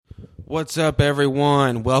What's up,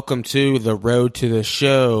 everyone? Welcome to The Road to the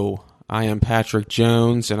Show. I am Patrick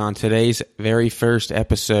Jones, and on today's very first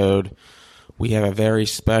episode, we have a very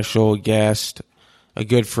special guest, a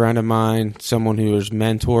good friend of mine, someone who has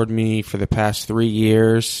mentored me for the past 3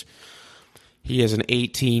 years. He is an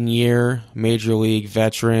 18-year Major League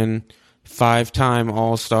veteran, 5-time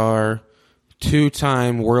All-Star,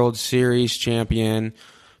 2-time World Series champion,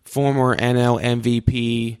 former NL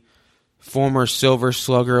MVP, former Silver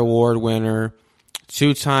Slugger Award winner,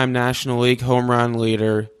 2-time National League home run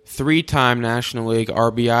leader, 3-time National League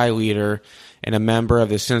RBI leader, and a member of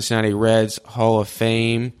the Cincinnati Reds Hall of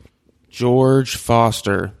Fame, George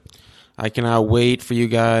Foster. I cannot wait for you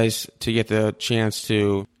guys to get the chance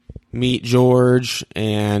to meet George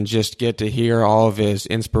and just get to hear all of his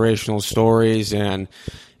inspirational stories and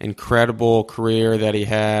incredible career that he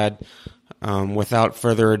had. Without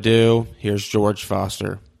further ado, here's George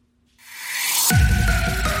Foster.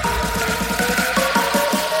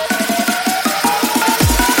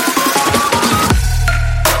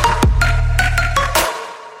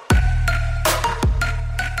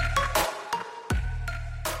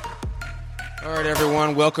 All right,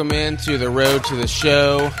 everyone, welcome into The Road to the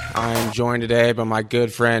Show. I am joined today by my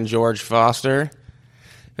good friend, George Foster.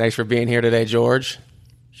 Thanks for being here today, George.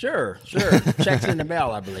 Sure. Checks in the mail,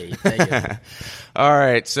 I believe. Thank you. All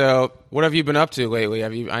right, so what have you been up to lately?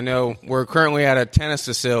 I know we're currently at a tennis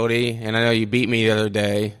facility, and I know you beat me the other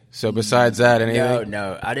day. So besides that, anything?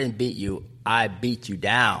 No, I didn't beat you. I beat you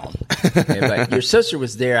down. But your sister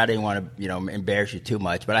was there. I didn't want to, embarrass you too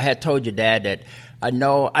much. But I had told your dad that I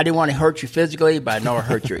know I didn't want to hurt you physically, but I know I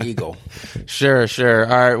hurt your ego. Sure. All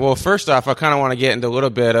right. Well, first off, I kind of want to get into a little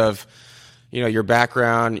bit of, your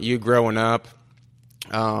background, you growing up.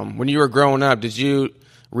 When you were growing up, did you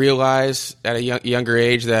realize at a younger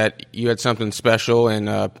age that you had something special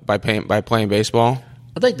by playing baseball?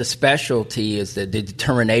 I think the specialty is the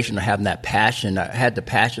determination of having that passion. I had the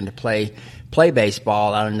passion to play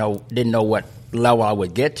baseball. Didn't know what level I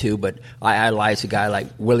would get to, but I idolized a guy like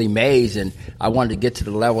Willie Mays, and I wanted to get to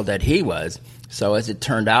the level that he was. So as it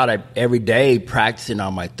turned out, every day practicing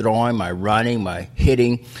on my throwing, my running, my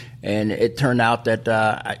hitting, and it turned out that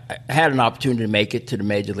I had an opportunity to make it to the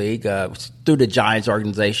Major League through the Giants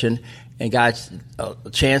organization, and got a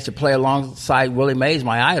chance to play alongside Willie Mays,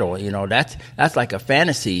 my idol. That's like a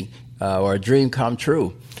fantasy or a dream come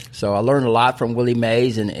true. So I learned a lot from Willie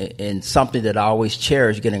Mays, and something that I always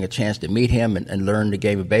cherish, getting a chance to meet him and learn the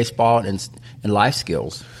game of baseball and life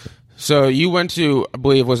skills. So you went to, I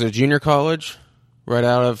believe, was it junior college right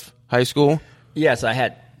out of high school? Yes, I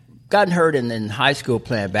had gotten hurt in high school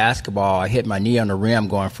playing basketball. I hit my knee on the rim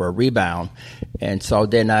going for a rebound. And so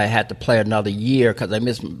then I had to play another year because I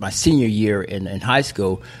missed my senior year in high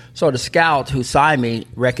school. So the scout who signed me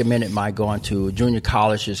recommended my going to junior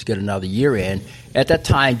college just to get another year in. At that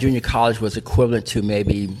time, junior college was equivalent to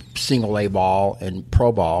maybe single A ball and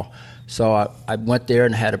pro ball. So I went there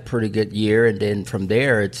and had a pretty good year. And then from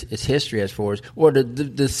there, it's history as far as – well,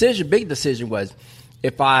 the big decision was –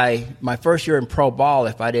 my first year in pro ball,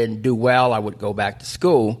 if I didn't do well, I would go back to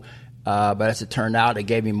school. But as it turned out, it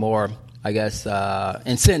gave me more,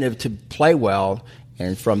 incentive to play well.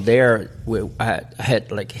 And from there, I had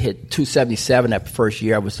hit 277 that first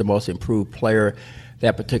year. I was the most improved player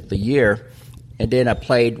that particular year. And then I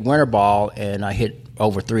played winter ball, and I hit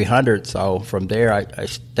over 300. So from there,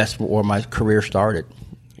 that's where my career started.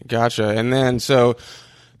 Gotcha. And then, so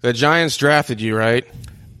the Giants drafted you, right?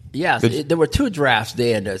 Yes, there were two drafts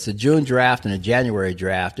then. It's a June draft and a January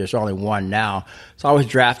draft. There's only one now. So I was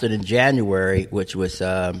drafted in January, which was,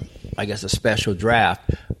 a special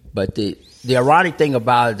draft. But the ironic thing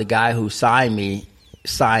about it, the guy who signed me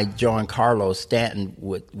signed Giancarlo Stanton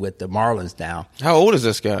with the Marlins now. How old is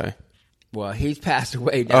this guy? Well, he's passed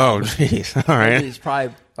away now. Oh, jeez. All right. He's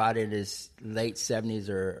probably about in his late 70s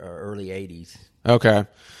or early 80s. Okay.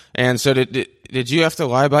 And so did you have to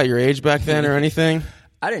lie about your age back then or anything?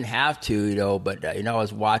 I didn't have to, but I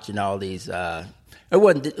was watching all these. It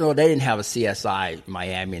wasn't. They didn't have a CSI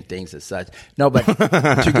Miami and things as such. No, but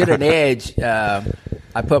to get an edge,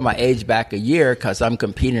 I put my age back a year because I'm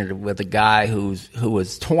competing with a guy who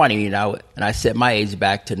was 20, and I set my age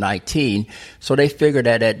back to 19. So they figured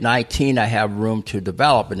that at 19 I have room to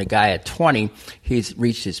develop, and the guy at 20 he's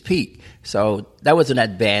reached his peak. So that was an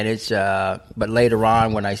advantage. But later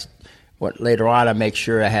on, I make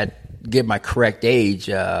sure I had. Give my correct age,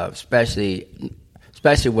 especially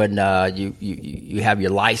when you have your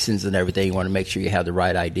license and everything. You want to make sure you have the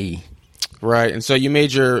right ID. Right, and so you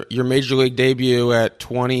made your Major League debut at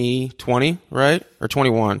 2020, right? Or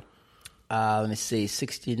 21? Let me see,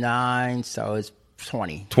 69, so it's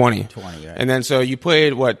 20. 20. 20, right. And then so you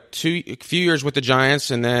played, a few years with the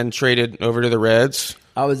Giants and then traded over to the Reds?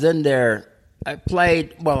 I was in there. I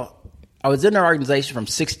was in their organization from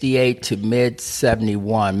 68 to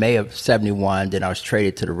mid-71, May of 71. Then I was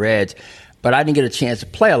traded to the Reds. But I didn't get a chance to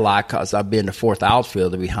play a lot because I've been the fourth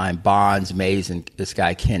outfielder behind Bonds, Mays, and this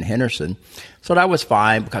guy Ken Henderson. So that was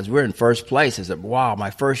fine because we were in first place. I said, wow, my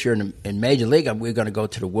first year in Major League, we're going to go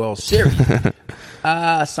to the World Series.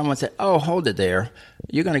 Someone said, oh, hold it there.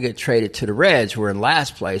 You're going to get traded to the Reds, who were in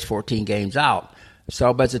last place, 14 games out.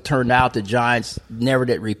 So, but as it turned out, the Giants never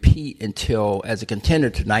did repeat until as a contender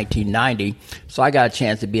to 1990. So I got a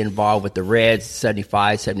chance to be involved with the Reds,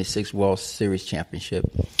 75, 76 World Series championship.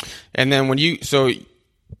 And then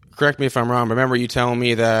correct me if I'm wrong, remember you telling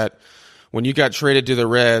me that when you got traded to the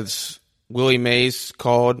Reds, Willie Mays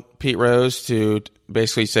called Pete Rose to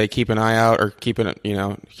basically say keep an eye out or keep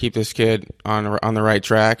this kid on the right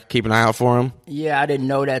track, keep an eye out for him? Yeah, I didn't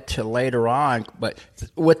know that till later on. But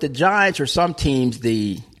with the Giants or some teams,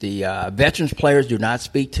 the veterans players do not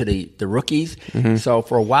speak to the rookies. Mm-hmm. So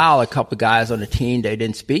for a while, a couple of guys on the team, they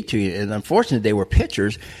didn't speak to you. And unfortunately, they were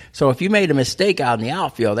pitchers. So if you made a mistake out in the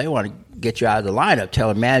outfield, they want to get you out of the lineup. Tell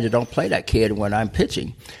the manager, don't play that kid when I'm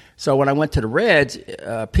pitching. So when I went to the Reds,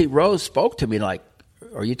 Pete Rose spoke to me like,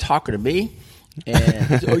 are you talking to me?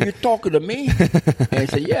 And so, you're talking to me? And he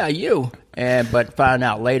said, yeah, you. But found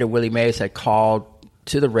out later Willie Mays had called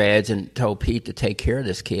to the Reds and told Pete to take care of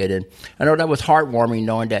this kid. And I know that was heartwarming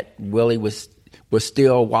knowing that Willie was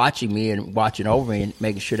still watching me and watching over me and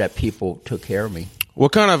making sure that people took care of me.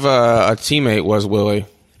 What kind of a teammate was Willie?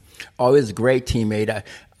 Oh, he was a great teammate.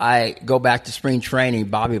 I go back to spring training.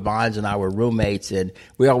 Bobby Bonds and I were roommates, and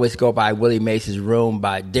we always go by Willie Mays' room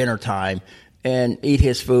by dinner time and eat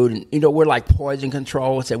his food. And, we're like poison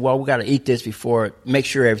control. And say, well, we got to eat this before, make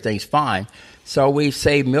sure everything's fine. So we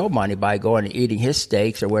save meal money by going and eating his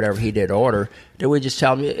steaks or whatever he did order. Then we just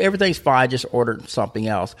tell him, everything's fine, just order something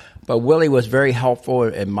else. But Willie was very helpful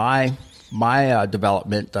in my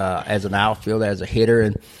development as an outfielder, as a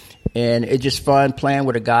hitter. And it's just fun playing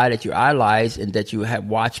with a guy that you idolize and that you have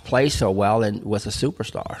watched play so well and was a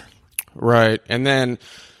superstar. Right. And then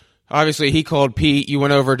obviously he called Pete. You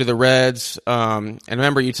went over to the Reds. And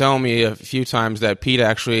remember you telling me a few times that Pete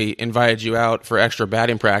actually invited you out for extra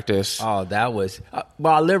batting practice. Oh, that was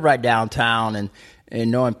well, I live right downtown,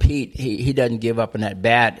 and knowing Pete, he doesn't give up on that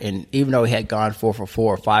bat. And even though he had gone 4 for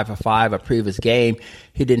 4 or 5 for 5 a previous game,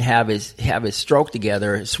 he didn't have his stroke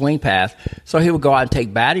together, his swing path. So he would go out and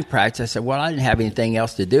take batting practice. I said, well, I didn't have anything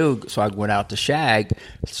else to do, so I went out to shag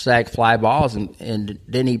fly balls, and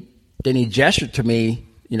then he gestured to me,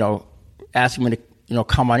 asking me to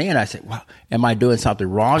come on in. I said, well, am I doing something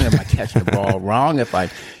wrong? Am I catching the ball wrong?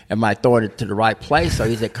 Am I throwing it to the right place? So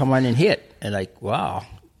he said, come on and hit. And like, wow.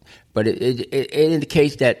 But it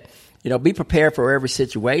indicates that, be prepared for every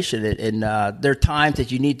situation. And there are times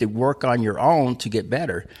that you need to work on your own to get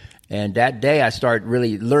better. And that day I started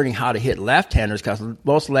really learning how to hit left-handers because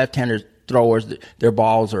most left-handers throwers, their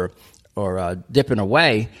balls are dipping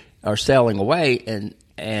away or sailing away.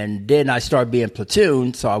 And then I started being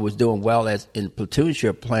platoon, so I was doing well as in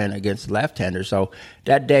platoonship playing against left-handers. So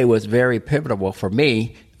that day was very pivotal for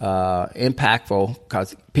me, impactful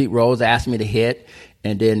because Pete Rose asked me to hit.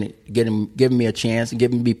 And then giving me a chance and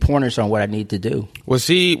giving me pointers on what I need to do. Would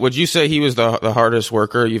you say he was the hardest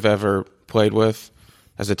worker you've ever played with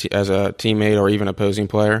as a teammate or even opposing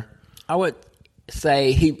player? I would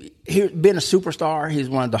say he been a superstar. He's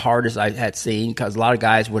one of the hardest I had seen because a lot of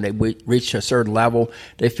guys, when they reach a certain level,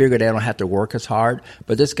 they figure they don't have to work as hard.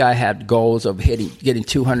 But this guy had goals of getting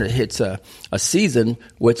 200 hits a season,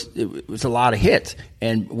 which was a lot of hits,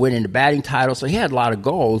 and winning the batting title. So he had a lot of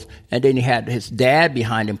goals. And then he had his dad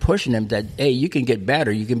behind him pushing him that, hey, you can get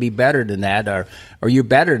better. You can be better than that, or you're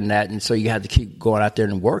better than that. And so you have to keep going out there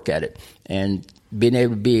and work at it. And being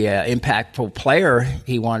able to be an impactful player,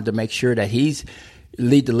 he wanted to make sure that he's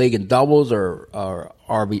lead the league in doubles or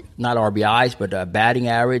not RBIs, but batting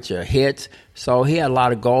average, hits. So he had a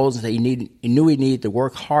lot of goals, and he knew he needed to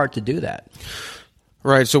work hard to do that.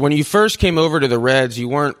 Right. So when you first came over to the Reds, you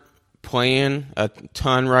weren't playing a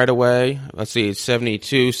ton right away. Let's see,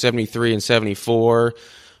 72, 73, and 74.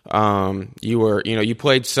 You were, you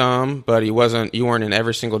played some, but you weren't an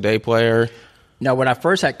every single day player. No, when I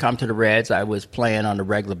first had come to the Reds, I was playing on a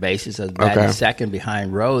regular basis as batting second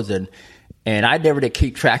behind Rose, and I never did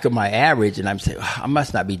keep track of my average, and I'm saying, I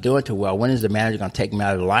must not be doing too well. When is the manager going to take me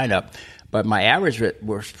out of the lineup? But my average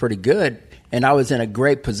was pretty good, and I was in a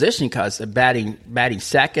great position because batting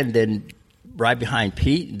second, then right behind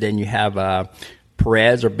Pete, then you have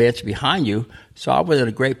Perez or Bench behind you. So I was in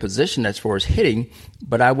a great position as far as hitting,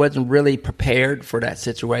 but I wasn't really prepared for that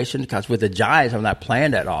situation because with the Giants, I'm not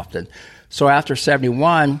playing that often. So after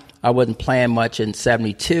 71, I wasn't playing much in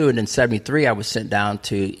 72, and in 73, I was sent down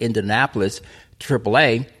to Indianapolis,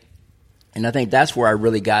 AAA, and I think that's where I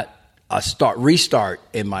really got a restart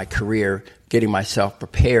in my career, getting myself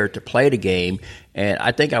prepared to play the game. And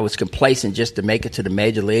I think I was complacent just to make it to the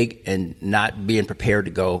major league and not being prepared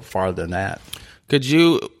to go farther than that.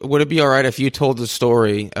 Would it be all right if you told the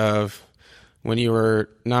story of when you were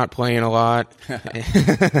not playing a lot?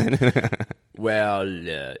 Well,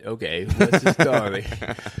 okay, what's the story?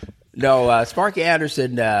 No, Sparky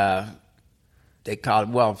Anderson, they called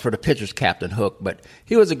him, well, for the pitchers, Captain Hook, but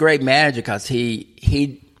he was a great manager because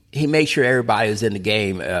he made sure everybody was in the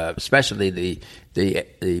game, especially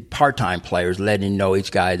the part-time players, letting know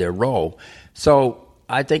each guy their role. So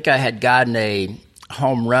I think I had gotten a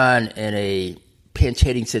home run in a pinch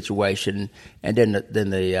hitting situation, and then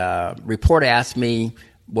the reporter asked me,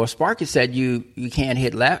 well, Sparky said you can't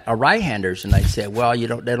hit right-handers, and I said, well,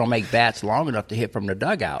 they don't make bats long enough to hit from the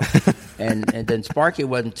dugout, and then Sparky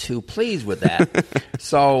wasn't too pleased with that,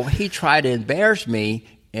 so he tried to embarrass me.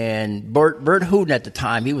 And Bert Hooten at the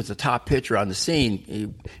time, he was the top pitcher on the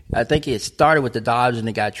scene. I think he had started with the Dodgers and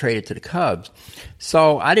he got traded to the Cubs.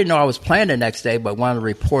 So I didn't know I was playing the next day, but one of the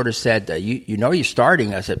reporters said, you know you're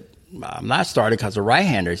starting. I said, I'm not starting because of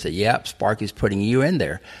right-hander. He said, yep, Sparky's putting you in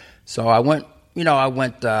there. So I went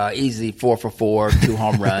easy 4 for 4, 2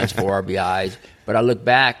 home runs, 4 RBIs. But I look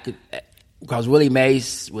back because Willie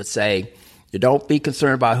Mays would say, you don't be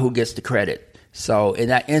concerned about who gets the credit. So in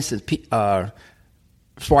that instance,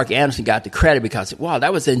 Sparky Anderson got the credit because, wow,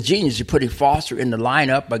 that was ingenious. You're putting Foster in the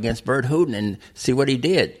lineup against Bert Hooten and see what he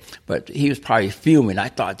did. But he was probably fuming. I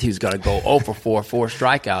thought he was going to go 0 for 4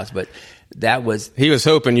 strikeouts, but that was... He was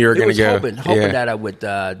hoping you were going to go. Hoping that I would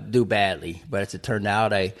do badly. But as it turned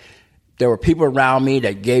out, there were people around me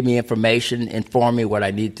that gave me information, informed me what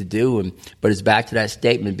I needed to do. But it's back to that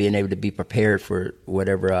statement, being able to be prepared for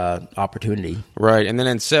whatever opportunity. Right. And then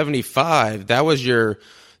in 75, that was your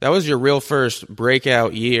real first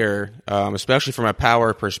breakout year, especially from a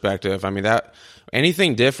power perspective. I mean,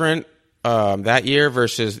 anything different that year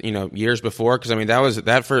versus years before? Because I mean,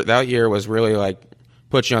 that year was really like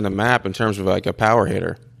put you on the map in terms of like a power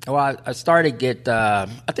hitter. Well, I started to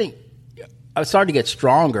get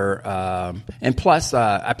stronger, and plus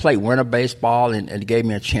I played winter baseball, and it gave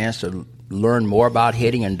me a chance to learn more about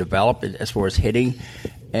hitting and develop it as far as hitting.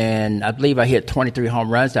 And I believe I hit 23 home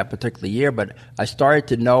runs that particular year, but I started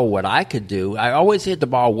to know what I could do. I always hit the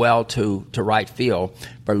ball well to right field,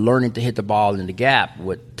 but learning to hit the ball in the gap.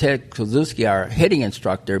 With Ted Kluszewski, our hitting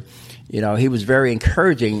instructor, he was very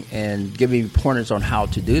encouraging and giving me pointers on how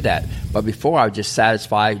to do that. But before, I was just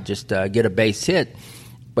satisfied just to get a base hit.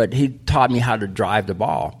 But he taught me how to drive the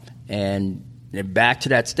ball. And back to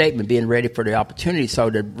that statement, being ready for the opportunity. So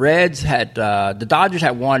the Dodgers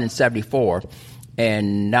had won in 74.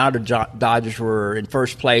 And now the Dodgers were in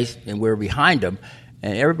first place, and we were behind them.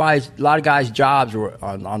 And a lot of guys' jobs were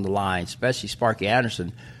on the line, especially Sparky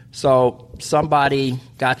Anderson. So somebody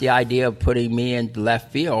got the idea of putting me in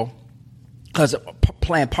left field because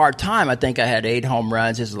playing part-time, I think I had 8 home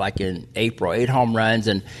runs. This is like in April, 8 home runs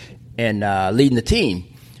and leading the team.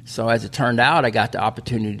 So as it turned out, I got the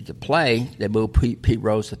opportunity to play. They moved Pete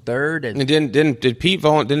Rose to third, and didn't he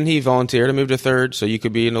volunteer to move to third so you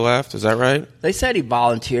could be in the left? Is that right? They said he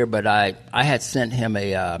volunteered, but I had sent him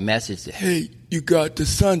a message that, hey, you got the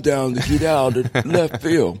sun down to get out of left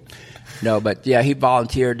field. No, but yeah, he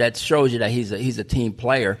volunteered. That shows you that he's a team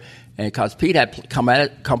player, and because Pete had come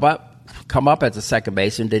up as a second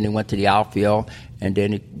baseman, then he went to the outfield, and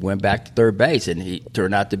then he went back to third base, and he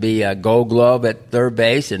turned out to be a Gold Glove at third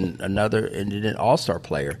base and an All-Star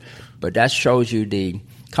player. But that shows you the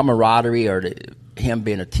camaraderie or him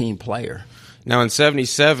being a team player. Now in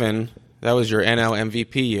 77, that was your NL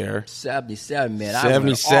MVP year. 77, man.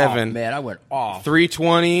 77. I went off.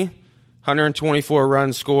 320, 124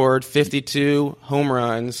 runs scored, 52 home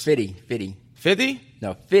runs. 50?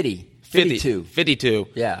 No, 50. 52.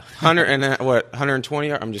 Yeah.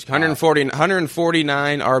 120? I'm just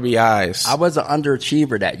 149 RBIs. I was an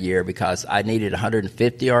underachiever that year because I needed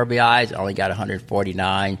 150 RBIs. I only got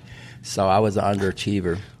 149, so I was an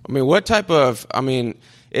underachiever. I mean,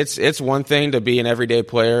 it's one thing to be an everyday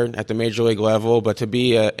player at the major league level, but to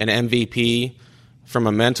be an MVP from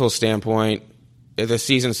a mental standpoint, the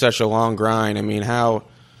season's such a long grind. I mean, how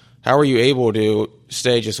are you able to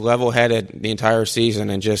stay just level-headed the entire season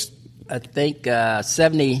and just... I think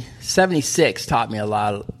 76 taught me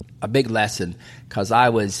a big lesson because I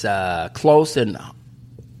was close and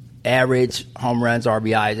average, home runs,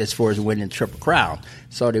 RBIs as far as winning the Triple Crown.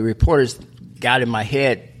 So the reporters got in my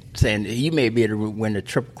head saying he may be able to win the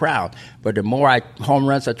Triple Crown. But the more home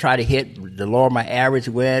runs I try to hit, the lower my average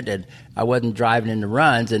went, and I wasn't driving in the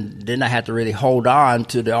runs. And then I had to really hold on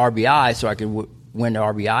to the RBI so I could win the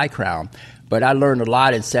RBI crown. But I learned a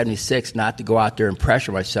lot in 76 not to go out there and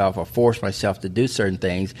pressure myself or force myself to do certain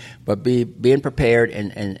things, but being prepared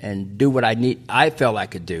and do what I felt I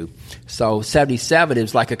could do. So 77, it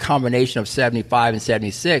was like a combination of 75 and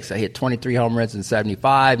 76. I hit 23 home runs in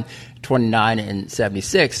 75, 29 in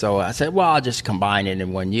 76. So I said, well, I'll just combine it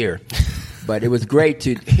in 1 year. But it was great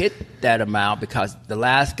to hit that amount because the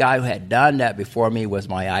last guy who had done that before me was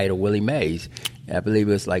my idol, Willie Mays. I believe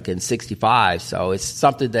it was like in 65. So it's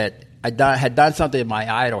something that had done something that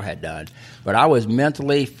my idol had done. But I was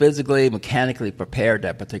mentally, physically, mechanically prepared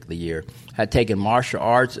that particular year. I had taken martial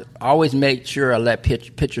arts. I always made sure I let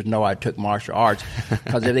pitchers know I took martial arts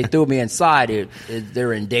because if they threw me inside,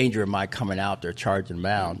 they're in danger of my coming out there charging the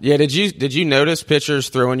mound. Yeah, did you notice pitchers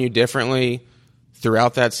throwing you differently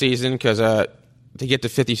throughout that season? Because to get to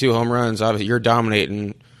 52 home runs, obviously you're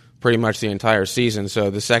dominating pretty much the entire season.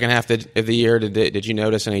 So the second half of the year, did you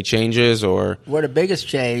notice any changes? Or well, the biggest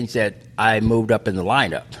change that I moved up in the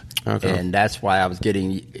lineup. Okay. And that's why I was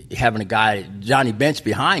having a guy, Johnny Bench,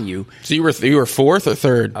 behind you. So you were fourth or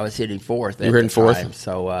third? I was hitting fourth. You were hitting fourth? Time.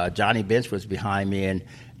 So Johnny Bench was behind me, and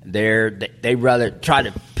they rather try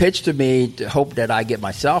to pitch to me to hope that I get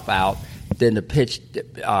myself out than to pitch,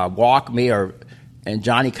 walk me, and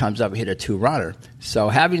Johnny comes up and hit a 2-runner. So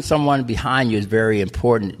having someone behind you is very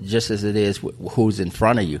important, just as it is who's in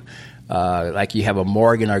front of you. Like you have a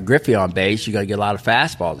Morgan or Griffey on base, you're going to get a lot of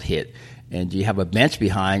fastballs hit. And you have a bench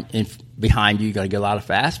behind you, you're going to get a lot of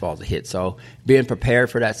fastballs to hit. So being prepared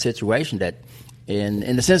for that situation, that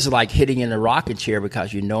in the sense of like hitting in a rocking chair,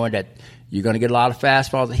 because you know that you're going to get a lot of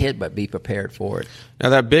fastballs to hit, but be prepared for it. Now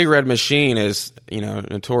that Big Red Machine is,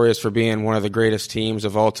 notorious for being one of the greatest teams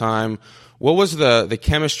of all time. What was the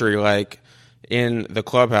chemistry like in the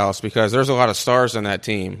clubhouse? Because there's a lot of stars on that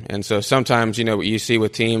team, and so sometimes what you see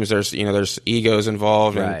with teams, there's egos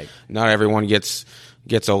involved, right, and not everyone gets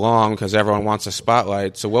along because everyone wants a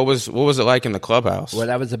spotlight. So what was it like in the clubhouse? Well,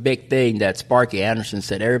 that was a big thing that Sparky Anderson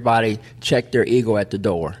said. Everybody check their ego at the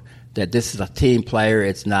door. That this is a team player.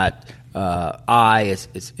 It's not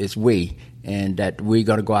it's we, and that we're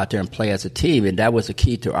going to go out there and play as a team. And that was the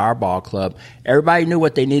key to our ball club. Everybody knew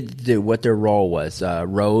what they needed to do, what their role was.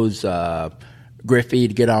 Rose, Griffey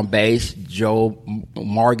to get on base, Joe,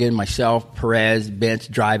 Morgan, myself, Perez, Bench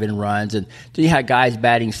driving runs, and then you had guys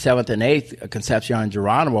batting 7th and 8th, Concepcion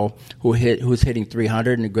Geronimo, who's hitting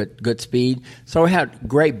 300 and a good speed. So we had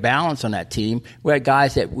great balance on that team. We had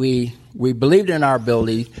guys that we believed in our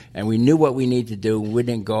abilities, and we knew what we needed to do. We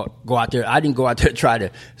didn't go out there. I didn't go out there to try to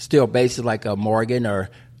steal bases like a Morgan or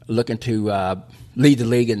looking to lead the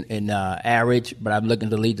league in average, but I'm looking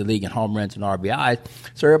to lead the league in home runs and RBIs.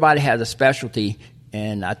 So everybody has a specialty,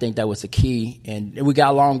 and I think that was the key. And we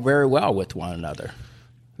got along very well with one another.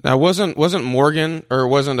 Now, wasn't Morgan, or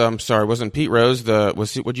wasn't Pete Rose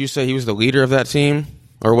would you say he was the leader of that team,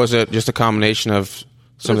 or was it just a combination of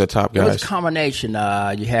some of the top guys? It was a combination.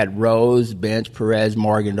 You had Rose, Bench, Perez,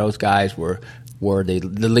 Morgan. Those guys were the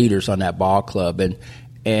leaders on that ball club,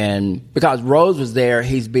 and because Rose was there,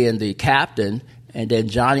 he's being the captain. And then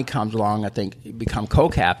Johnny comes along, I think, become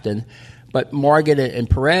co-captain. But Morgan and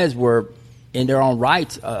Perez were, in their own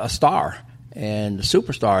rights, a star and a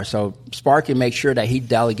superstar. So Sparky made sure that he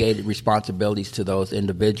delegated responsibilities to those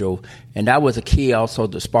individuals. And that was a key also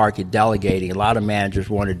to Sparky, delegating. A lot of managers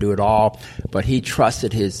want to do it all, but he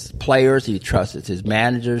trusted his players, he trusted his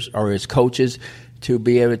managers or his coaches to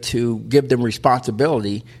be able to give them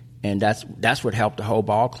responsibility. And that's what helped the whole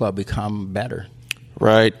ball club become better.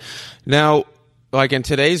 Right. Now, like in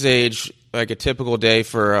today's age, like a typical day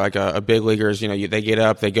for like a big leaguers, they get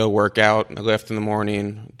up, they go work out, lift in the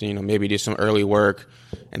morning, maybe do some early work,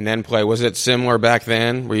 and then play. Was it similar back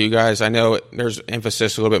then? Were you guys? I know there's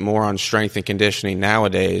emphasis a little bit more on strength and conditioning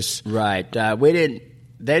nowadays. Right. They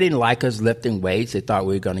didn't like us lifting weights. They thought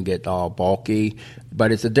we were going to get all bulky,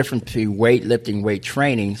 but it's a difference between weightlifting, weight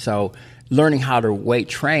training. So learning how to weight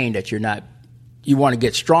train, that you want to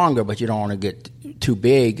get stronger, but you don't want to get too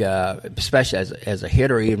big, especially as a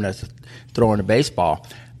hitter, even as throwing a baseball.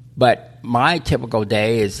 But my typical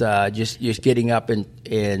day is just getting up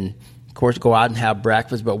and of course, go out and have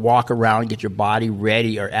breakfast, but walk around, get your body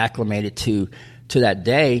ready or acclimated to that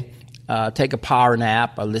day. Take a power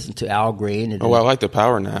nap. I listen to Al Green. I like the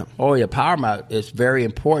power nap. Oh, yeah, power nap is very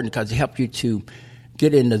important because it helps you to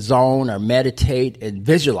get in the zone or meditate and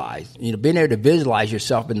visualize. Being able to visualize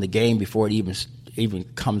yourself in the game before it even even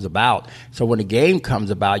comes about. So when the game comes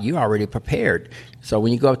about, you're already prepared. So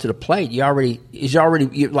when you go up to the plate, you already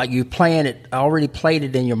playing it, already played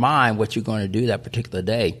it in your mind what you're going to do that particular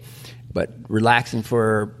day. But relaxing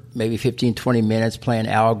for maybe 15, 20 minutes, playing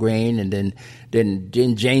Al Green, and then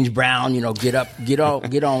James Brown, get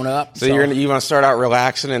on up. So you want to start out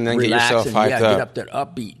relaxing and then get yourself hyped up. Get up there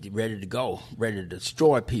upbeat, ready to go, ready to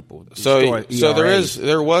destroy people. So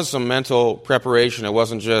there was some mental preparation. It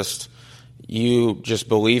wasn't just you just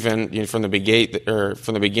believing from the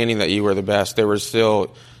beginning that you were the best. There was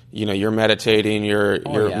still, you're meditating, you're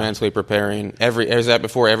mentally preparing. Is that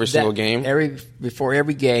before every single game? Before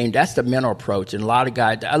every game, that's the mental approach. And a lot of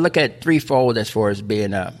guys, I look at threefold as far as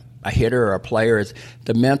being a hitter or a player. Is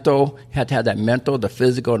the mental, you have to have that mental, the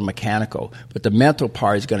physical, and mechanical. But the mental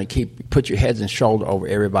part is going to put your head and shoulder over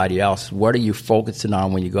everybody else. What are you focusing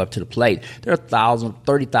on when you go up to the plate? There are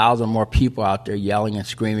 30,000 more people out there yelling and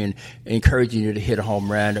screaming, encouraging you to hit a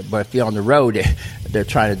home run. But if you're on the road, they're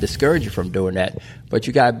trying to discourage you from doing that. But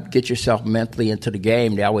you got to get yourself mentally into the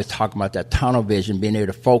game. They always talk about that tunnel vision, being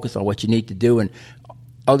able to focus on what you need to do, and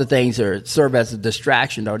other things serve as a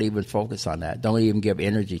distraction. Don't even focus on that. Don't even give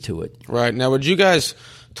energy to it. Right. Now, would you guys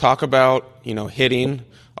talk about, hitting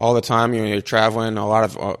all the time? You're traveling. A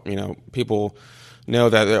lot of, people know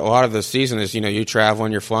that a lot of the season is, you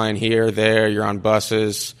traveling, you're flying here, there, you're on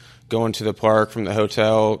buses, going to the park from the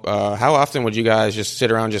hotel. How often would you guys just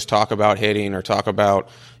sit around and just talk about hitting or talk about,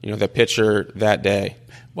 the pitcher that day?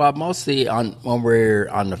 Well, mostly when we're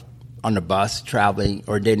on the bus traveling,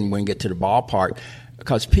 or then when we get to the ballpark,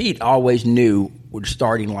 because Pete always knew the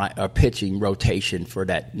starting pitching rotation for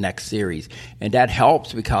that next series, and that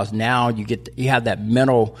helps because now you have that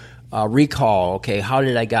mental recall. Okay, how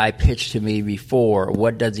did that guy pitch to me before?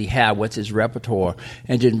 What does he have? What's his repertoire?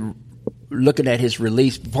 And then looking at his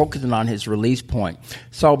release, focusing on his release point.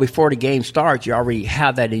 So before the game starts, you already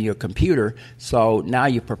have that in your computer. So now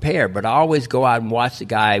you're prepared. But I always go out and watch the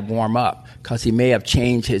guy warm up because he may have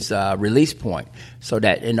changed his release point. So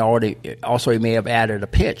that also he may have added a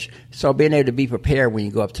pitch. So being able to be prepared when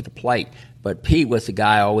you go up to the plate. But Pete was the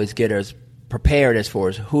guy always get us prepared as far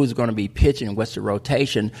as who's going to be pitching, what's the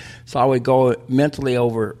rotation. So I would go mentally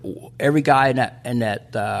over every guy in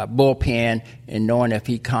that bullpen and knowing if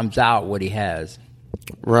he comes out what he has.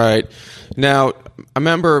 Right. Now, I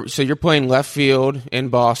remember, so you're playing left field in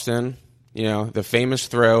Boston, the famous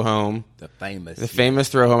throw home. The famous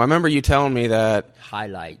throw home. I remember you telling me that.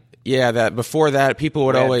 Highlight. Yeah, that before that, people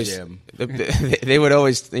would always they would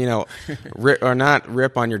always rip, or not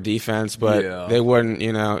rip on your defense, but they wouldn't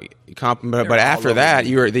compliment. But after that,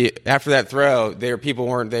 after that throw, people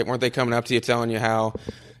weren't they coming up to you telling you how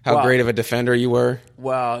great of a defender you were?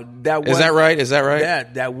 Well, is that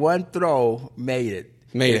right? That one throw made it.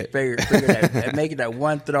 Figured that making that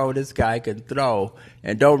one throw this guy can throw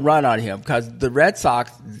and don't run on him, because the Red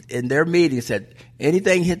Sox in their meeting said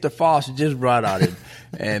anything hit the Foster, just run on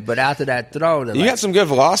him. But after that throw, you got some good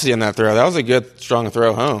velocity in that throw. That was a good, strong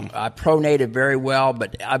throw home. I pronated very well,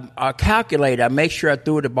 but I calculated. I make sure I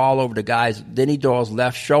threw the ball over the guy's Denny Doyle's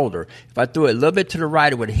left shoulder. If I threw it a little bit to the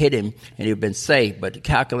right, it would have hit him and he'd been safe. But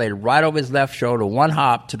calculated right over his left shoulder, one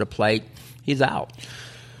hop to the plate, he's out.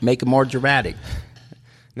 Make it more dramatic.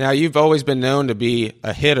 Now, you've always been known to be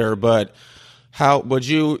a hitter, but how would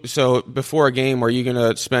you – so before a game, are you going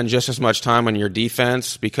to spend just as much time on your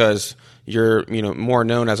defense because you're more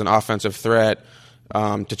known as an offensive threat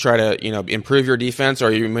to try to improve your defense, or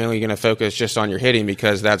are you mainly going to focus just on your hitting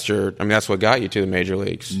because that's what got you to the major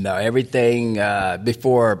leagues? No, everything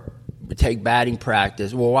before we take batting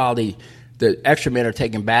practice. Well, while the extra men are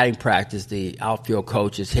taking batting practice, the outfield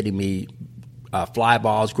coach is hitting me fly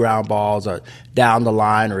balls, ground balls, or down the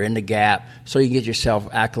line or in the gap, so you can get yourself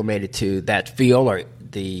acclimated to that field or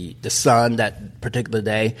the sun that particular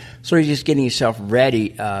day. So you're just getting yourself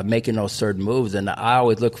ready, making those certain moves. And I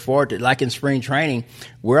always look forward to, like in spring training,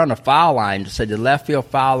 we're on the foul line. So the left field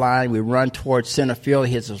foul line, we run towards center field,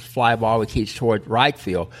 he hits a fly ball, we keep towards right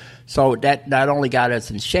field. So that not only got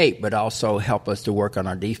us in shape, but also helped us to work on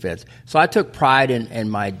our defense. So I took pride in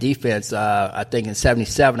my defense. I think in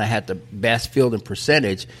 77 I had the best fielding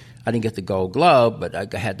percentage. I didn't get the Gold Glove, but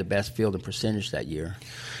I had the best fielding percentage that year.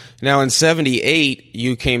 Now in 78,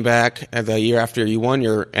 you came back the year after you won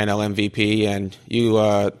your NL MVP, and you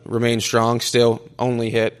remained strong, still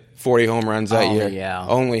only hit 40 home runs that year. Yeah.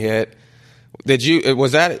 Only hit.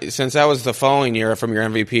 Since that was the following year from your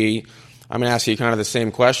MVP, I'm going to ask you kind of the same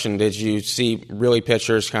question. Did you see really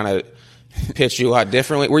pitchers kind of pitch you a lot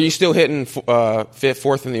differently? Were you still hitting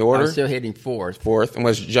fourth in the order? I was still hitting fourth. Fourth, and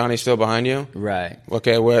was Johnny still behind you? Right.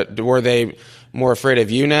 Okay. Were they more afraid of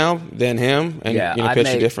you now than him? And pitch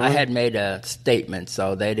you differently? I had made a statement,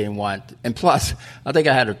 so they didn't want. And plus, I think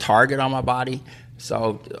I had a target on my body.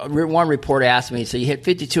 So one reporter asked me, so you hit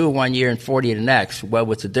 52 one year and 40 the next. Well,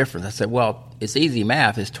 what's the difference? I said, well, it's easy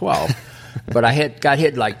math. It's 12. But I got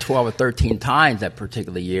hit like 12 or 13 times that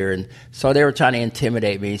particular year. And so they were trying to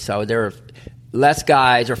intimidate me. So there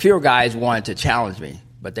were fewer guys wanted to challenge me,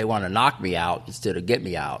 but they wanted to knock me out instead of get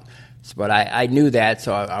me out. But I knew that,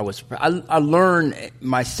 so I learned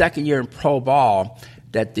my second year in pro ball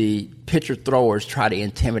that the pitcher throwers try to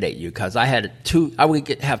intimidate you, because I would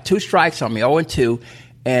have 2 strikes on me, 0-2,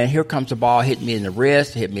 and here comes the ball, hit me in the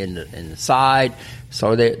wrist, hit me in the side.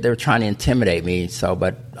 So they were trying to intimidate me. So,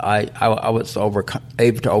 but I was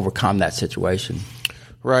able to overcome that situation.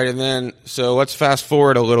 Right, and then so let's fast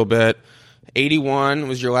forward a little bit. 81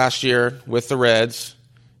 was your last year with the Reds,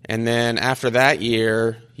 and then after that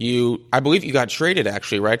year, I believe you got traded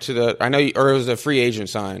actually, right? Or it was a free agent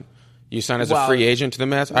sign. You signed as a free agent to the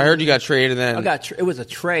Mets? I heard you got traded then. It was a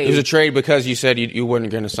trade. It was a trade because you said you weren't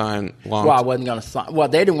going to sign long. Well, I wasn't going to sign. Well,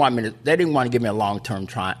 they didn't want to give me a long-term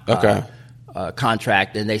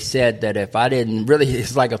contract, and they said that if I didn't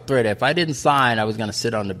it's like a threat. If I didn't sign, I was going to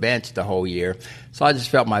sit on the bench the whole year. So I just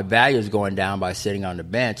felt my value was going down by sitting on the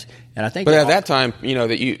bench. And I think, but at that time,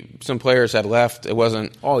 some players had left. It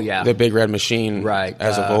wasn't the Big Red Machine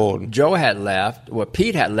as of old. Joe had left. Well,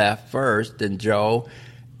 Pete had left first, then Joe,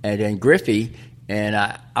 and then Griffey. And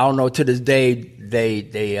I don't know, to this day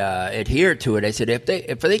they adhered to it. They said if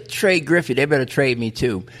they trade Griffey, they better trade me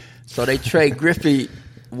too. So they trade Griffey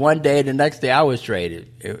one day, the next day I was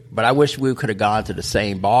traded. But I wish we could have gone to the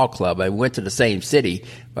same ball club. I went to the same city,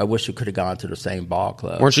 but I wish we could have gone to the same ball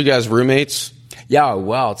club. Weren't you guys roommates? Yeah,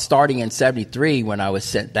 well, starting in 73 when I was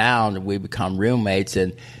sent down, we become roommates,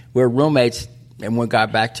 and we were roommates and we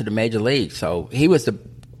got back to the major league. So he was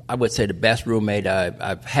I would say the best roommate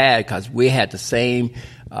I've had, because we had the same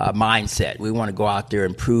mindset. We want to go out there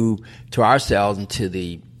and prove to ourselves and to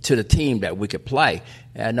the team that we could play.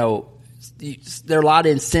 And I know there are a lot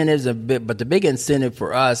of incentives, but the big incentive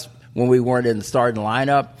for us when we weren't in the starting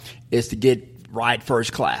lineup is to ride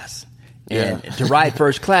first class. And to ride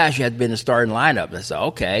first class, you had to be in the starting lineup. I said,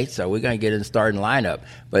 okay, so we're going to get in the starting lineup.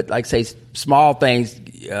 But like I say, small things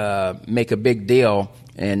make a big deal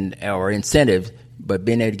or incentive. But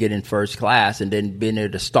being able to get in first class and then being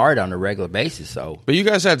able to start on a regular basis. So, but you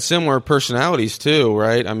guys had similar personalities too,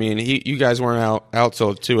 right? I mean, you guys weren't out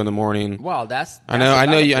till 2 a.m. Well, that's I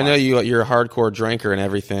know you're a hardcore drinker and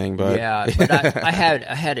everything, but yeah. But I had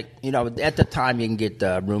at the time you can get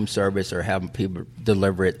room service or have people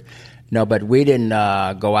deliver it. No, but we didn't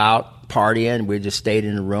go out partying. We just stayed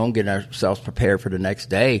in the room, getting ourselves prepared for the next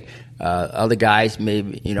day. Other guys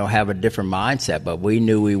maybe, have a different mindset, but we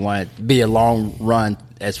knew we wanted to be a long run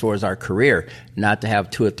as far as our career, not to have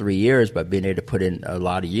 2 or 3 years, but being able to put in a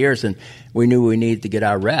lot of years. And we knew we needed to get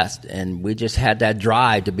our rest, and we just had that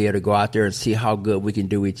drive to be able to go out there and see how good we can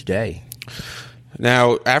do each day.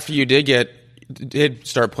 Now, after you did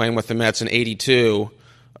start playing with the Mets in 82,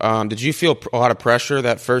 did you feel a lot of pressure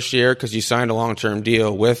that first year because you signed a long-term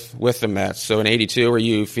deal with the Mets? So in 82, were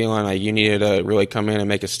you feeling like you needed to really come in and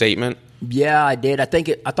make a statement? Yeah, I did. I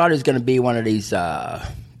thought it was going to be one of these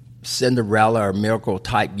Cinderella or miracle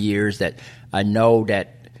type years that I know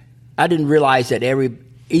that I didn't realize that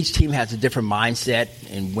each team has a different mindset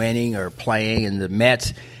in winning or playing. And the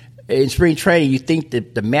Mets, in spring training, you think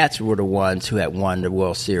that the Mets were the ones who had won the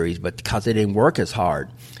World Series, but because they didn't work as hard.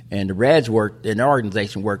 And the Reds in their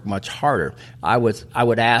organization worked much harder. I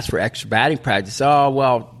would ask for extra batting practice. Oh,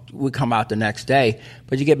 well, we come out the next day,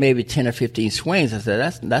 but you get maybe 10 or 15 swings. I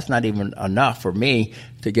said, that's not even enough for me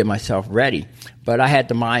to get myself ready. But I had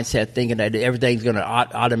the mindset thinking that everything's going to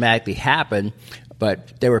automatically happen,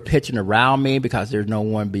 but they were pitching around me because there's no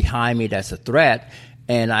one behind me that's a threat.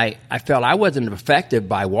 And I felt I wasn't effective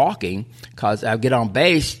by walking because I get on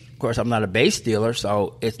base. Of course, I'm not a base stealer,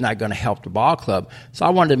 so it's not going to help the ball club. So I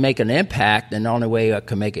wanted to make an impact, and the only way I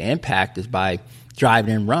could make an impact is by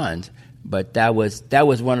driving in runs. But that was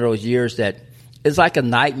one of those years that it's like a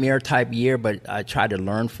nightmare type year, but I tried to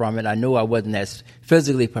learn from it. I knew I wasn't as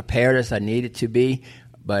physically prepared as I needed to be.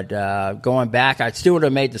 But going back, I still would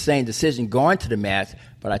have made the same decision going to the Mets,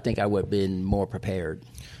 but I think I would have been more prepared.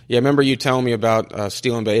 Yeah, I remember you telling me about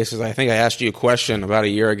stealing bases. I think I asked you a question about a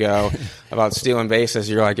year ago about stealing bases.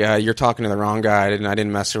 You're like, yeah, you're talking to the wrong guy, and I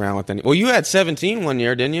didn't mess around with any. Well, you had 17 one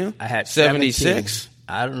year, didn't you? I had 76.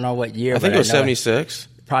 I don't know what year. I think it was 76.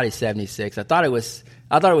 probably 76. I thought it was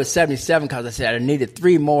 77 because I said I needed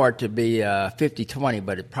 3 more to be 50-20,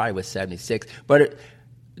 but it probably was 76. But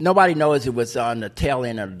nobody knows it was on the tail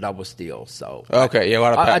end of the double steal. So okay,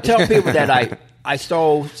 yeah. I tell people that I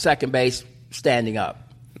stole second base standing up.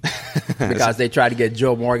 Because they tried to get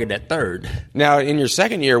Joe Morgan at third. Now, in your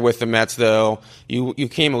second year with the Mets, though, you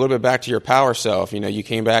came a little bit back to your power self. You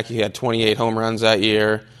came back, you had 28 home runs that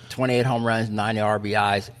year. 28 home runs, 90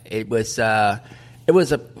 RBIs. It was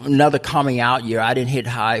another coming out year. I didn't hit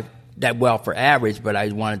high that well for average, but I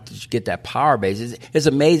wanted to get that power base. It's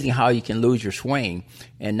amazing how you can lose your swing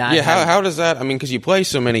and not. Yeah, how does that? I mean, because you play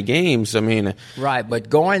so many games. I mean, right. But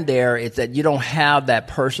going there, it's that you don't have that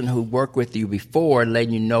person who worked with you before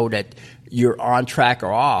letting you know that you're on track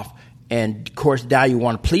or off. And of course, now you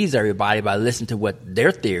want to please everybody by listening to what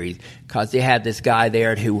their theories, because they had this guy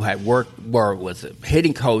there who had worked or was a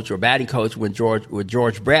hitting coach or batting coach with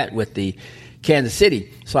George Brett with the Kansas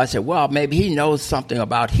City. So I said, well, maybe he knows something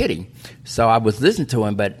about hitting. So I was listening to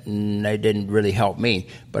him, but they didn't really help me.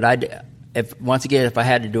 But if I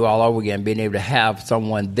had to do it all over again, being able to have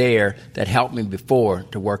someone there that helped me before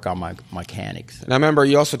to work on my mechanics. And I remember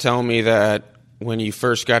you also telling me that when you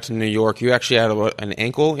first got to New York, you actually had an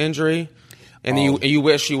ankle injury, and you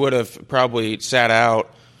wish you would have probably sat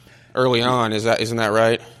out early on. Isn't that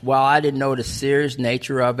right? Well, I didn't know the serious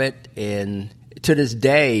nature of it, and to this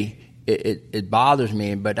day, it bothers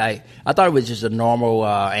me, but I thought it was just a normal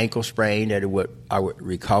ankle sprain that I would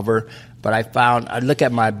recover. But I look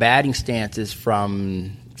at my batting stances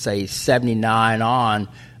from say 79 on.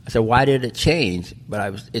 I said, why did it change?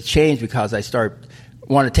 But it changed because I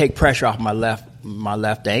want to take pressure off my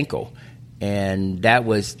left ankle, and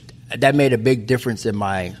that made a big difference in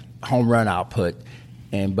my home run output.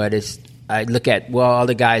 I look at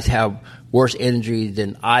other guys have worse injuries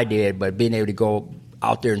than I did, but being able to go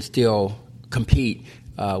out there and still compete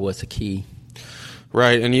was the key.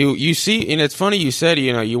 Right, and you see, and it's funny you said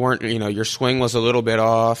you weren't your swing was a little bit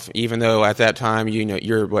off, even though at that time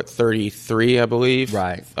you're 33, I believe.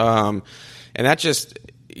 Right. And that just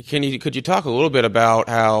could you talk a little bit about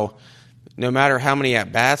how no matter how many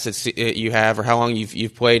at bats you have or how long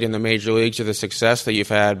you've played in the major leagues or the success that you've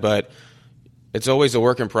had, but it's always a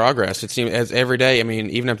work in progress. It seems as every day. I mean,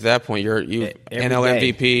 even up to that point, you're NL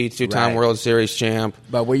MVP, 2-time World Series champ.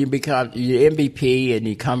 But when you become MVP and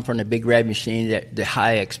you come from the big red machine, the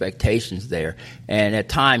high expectations there, and at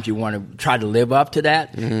times you want to try to live up to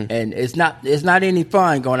that, and it's not any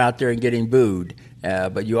fun going out there and getting booed.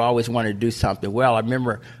 But you always want to do something well. I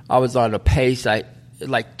remember I was on a pace.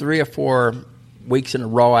 Like 3 or 4 weeks in a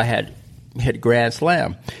row, I had hit a grand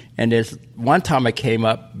slam, and there's one time I came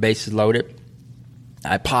up, bases loaded.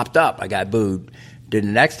 I popped up. I got booed. Then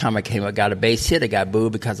the next time I came up, got a base hit. I got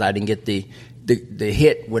booed because I didn't get the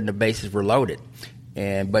hit when the bases were loaded.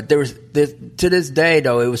 But to this day,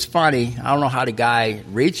 though, it was funny. I don't know how the guy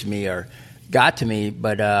reached me or got to me,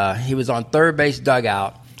 but he was on third base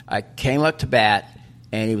dugout. I came up to bat,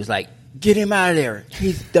 and he was like, "Get him out of there.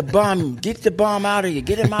 He's the bum. Get the bum out of here.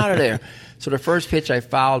 Get him out of there." So the first pitch I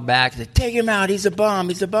fouled back. I said, "Take him out. He's a bum.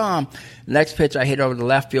 He's a bum." The next pitch I hit over the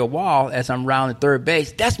left field wall as I'm rounding third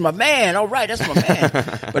base. "That's my man. All right, that's my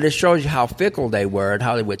man." But it shows you how fickle they were and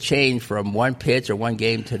how they would change from one pitch or one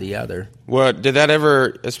game to the other. Well, did that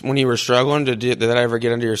ever, when you were struggling, did that ever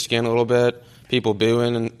get under your skin a little bit? People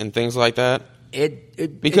booing and things like that?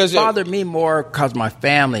 It bothered me more because my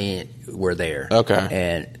family were there. Okay.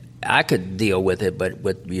 And I could deal with it, but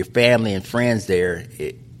with your family and friends there,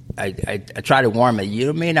 I try to warn them.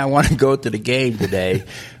 You may not want to go to the game today,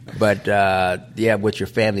 but with your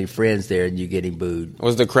family and friends there, and you getting booed.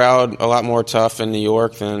 Was the crowd a lot more tough in New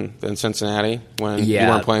York than Cincinnati when you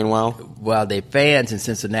weren't playing well? Well, the fans in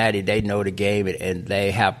Cincinnati, they know the game, and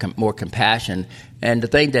they have more compassion. And the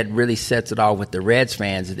thing that really sets it off with the Reds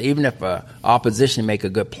fans is even if opposition make a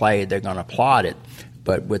good play, they're going to applaud it.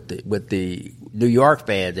 But with the New York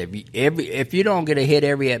fans, if you don't get a hit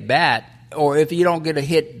every at bat, or if you don't get a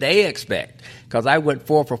hit they expect, because I went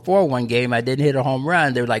 4 for 4 one game, I didn't hit a home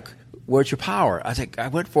run. They were like, "Where's your power?" I said, "I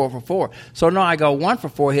went 4 for 4." So no, I go 1 for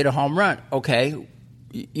 4, hit a home run. Okay,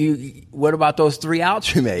 what about those 3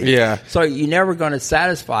 outs you made? Yeah. So you're never going to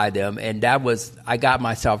satisfy them, and I got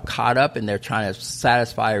myself caught up in there trying to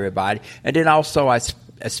satisfy everybody, and then also I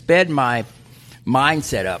sped my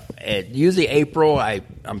mindset up. And usually April,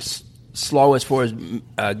 I'm slow as far as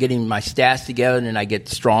getting my stats together, and then I get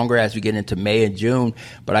stronger as we get into May and June.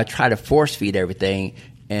 But I try to force feed everything,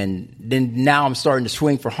 and then now I'm starting to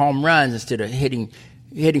swing for home runs instead of hitting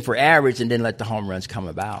for average, and then let the home runs come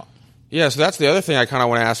about. Yeah, so that's the other thing I kind of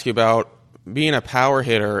want to ask you about being a power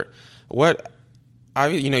hitter.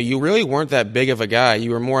 you really weren't that big of a guy.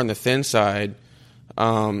 You were more on the thin side.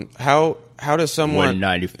 How does someone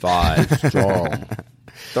 195 strong,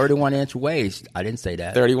 31-inch waist? I didn't say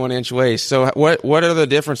that. 31-inch waist. So what are the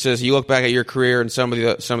differences? You look back at your career and some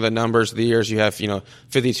of the numbers of the years. You have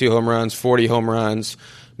 52 home runs, 40 home runs.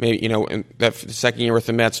 Maybe in that second year with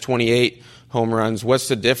the Mets, 28 home runs. What's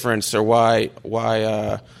the difference, or why?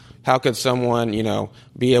 How could someone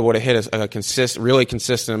be able to hit a really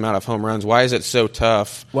consistent amount of home runs? Why is it so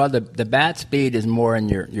tough? Well, the bat speed is more in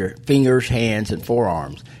your fingers, hands, and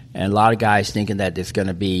forearms. And a lot of guys thinking that it's going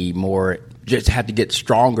to be more, just have to get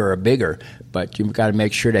stronger or bigger. But you've got to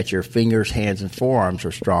make sure that your fingers, hands, and forearms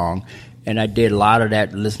are strong. And I did a lot of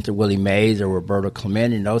that, listen to Willie Mays or Roberto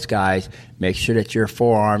Clemente and those guys, make sure that your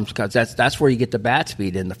forearms, because that's where you get the bat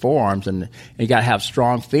speed, in the forearms, and you got to have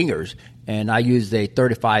strong fingers. And I used a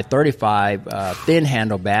 35-35 thin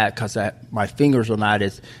handle bat because my fingers were not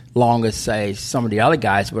as long as, say, some of the other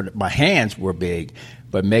guys, but my hands were big.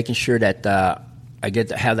 But making sure that I get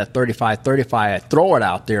to have that 35-35, I throw it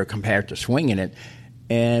out there compared to swinging it.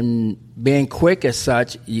 And being quick as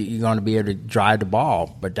such, you're going to be able to drive the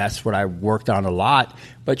ball. But that's what I worked on a lot.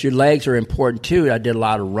 But your legs are important, too. I did a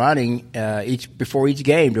lot of running before each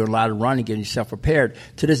game, doing a lot of running, getting yourself prepared.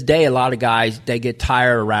 To this day, a lot of guys, they get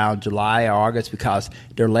tired around July or August because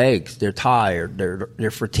their legs, they're tired,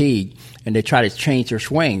 they're fatigued, and they try to change their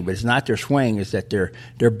swing. But it's not their swing, it's that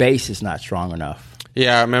their base is not strong enough.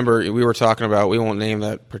 Yeah, I remember we were talking about, we won't name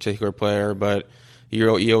that particular player, but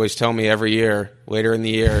you always tell me every year, later in the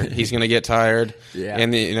year, he's going to get tired. Yeah.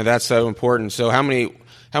 And that's so important. So how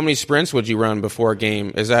many sprints would you run before a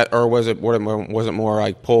game? Is that, or was it more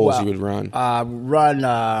like poles you would run?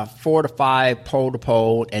 Run 4 to 5 pole to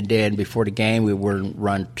pole, and then before the game we would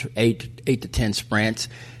run 8 to 10 sprints.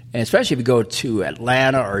 And especially if you go to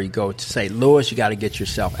Atlanta or you go to St. Louis, you got to get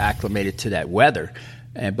yourself acclimated to that weather.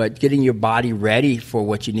 But getting your body ready for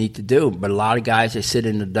what you need to do. But a lot of guys, they sit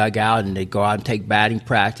in the dugout and they go out and take batting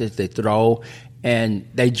practice, they throw, and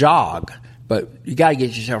they jog. But you got to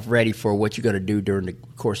get yourself ready for what you're going to do during the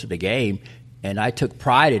course of the game. And I took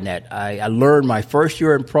pride in that. I learned my first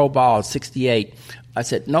year in pro ball in '68. I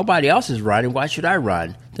said, nobody else is running. Why should I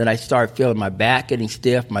run? Then I started feeling my back getting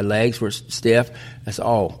stiff. My legs were stiff. I said,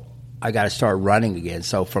 I got to start running again.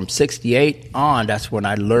 So from '68 on, that's when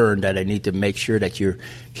I learned that I need to make sure that you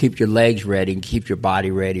keep your legs ready and keep your body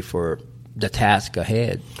ready for the task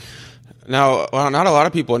ahead. Now, well, not a lot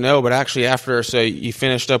of people know, but actually so you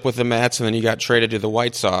finished up with the Mets and then you got traded to the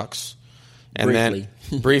White Sox. And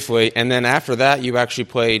briefly. And then after that, you actually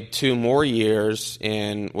played 2 more years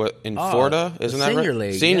in Florida, isn't that right? Senior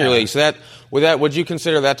League. Senior League. So would you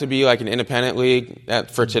consider that to be like an independent league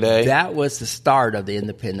for today? That was the start of the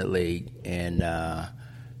independent league, and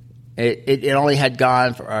it only had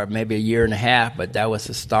gone for maybe a year and a half, but that was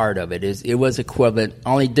the start of it. It was equivalent.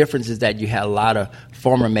 Only difference is that you had a lot of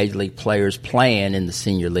former major league players playing in the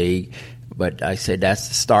senior league, but I said that's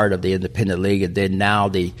the start of the independent league, and then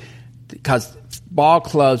now because ball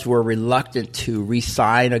clubs were reluctant to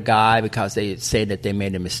re-sign a guy because they said that they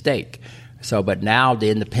made a mistake. So, but now the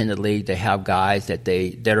independent league, they have guys that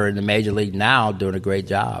are in the major league now doing a great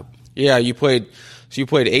job. Yeah, you played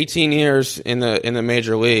 18 years in the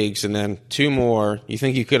major leagues, and then 2 more. You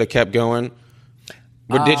think you could have kept going?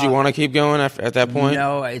 But did you want to keep going at that point?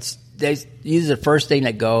 No, usually the first thing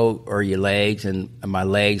that go are your legs, and my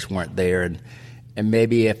legs weren't there, and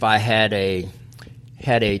maybe if I had a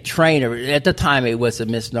trainer. At the time, it was a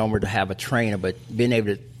misnomer to have a trainer, but being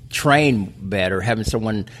able to train better, having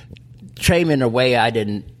someone train me in a way I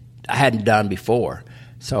hadn't done before.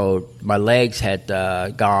 So my legs had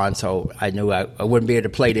gone, so I knew I wouldn't be able to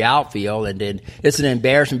play the outfield. And then it's an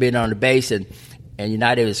embarrassment being on the base, and you're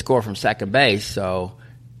not able to score from second base. So,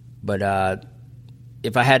 but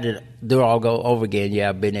if I had to do it all over again,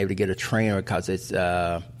 I've been able to get a trainer because it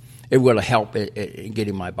will help in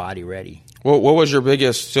getting my body ready. Well, what was your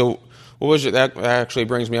biggest? That actually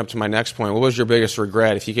brings me up to my next point. What was your biggest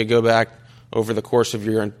regret? If you could go back over the course of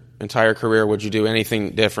your entire career, would you do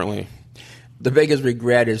anything differently? The biggest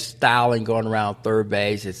regret is styling going around third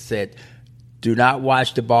base. It said, do not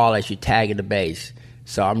watch the ball as you tag in the base.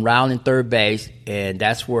 So I'm rounding third base, and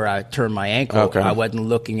that's where I turned my ankle. Okay. I wasn't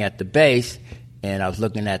looking at the base, and I was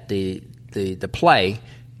looking at the play.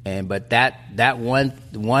 But that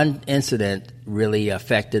one incident really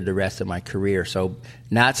affected the rest of my career. So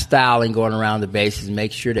not styling going around the bases,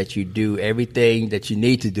 make sure that you do everything that you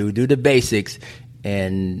need to do the basics,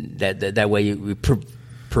 and that way you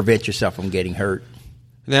prevent yourself from getting hurt.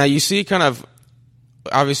 Now you see kind of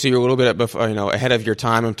obviously you're a little bit ahead of your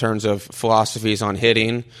time in terms of philosophies on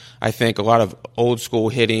hitting. I think a lot of old school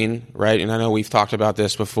hitting, right? And I know we've talked about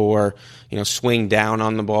this before, swing down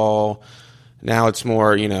on the ball. Now it's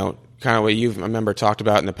more, kind of what I remember talked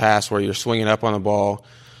about in the past where you're swinging up on the ball.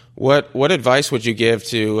 What advice would you give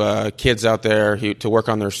to kids out there to work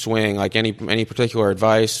on their swing? Like any particular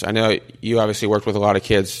advice? I know you obviously worked with a lot of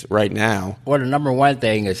kids right now. Well, the number one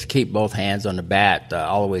thing is keep both hands on the bat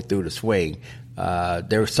all the way through the swing.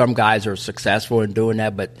 There are some guys who are successful in doing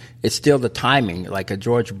that, but it's still the timing. Like a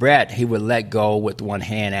George Brett, he would let go with one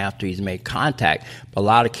hand after he's made contact. But a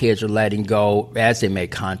lot of kids are letting go as they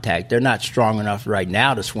make contact. They're not strong enough right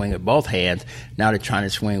now to swing with both hands. Now they're trying to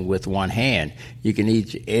swing with one hand. You can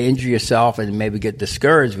injure yourself and maybe get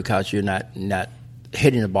discouraged because you're not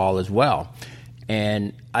hitting the ball as well.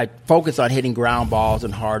 And I focus on hitting ground balls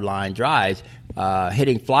and hard line drives.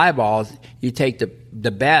 Hitting fly balls, you take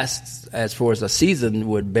the best as far as a season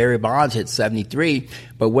with Barry Bonds hit 73,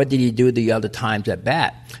 but what did he do the other times at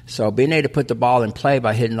bat? So being able to put the ball in play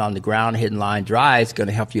by hitting on the ground, hitting line drives is going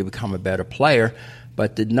to help you become a better player.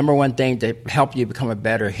 But the number one thing to help you become a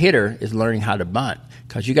better hitter is learning how to bunt,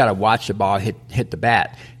 because you got to watch the ball hit the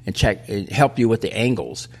bat and check and help you with the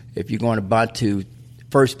angles. If you're going to bunt to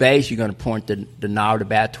first base, you're going to point the knob of the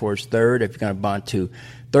bat towards third. If you're going to bunt to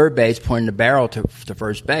third base, pointing the barrel to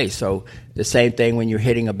first base. So the same thing when you're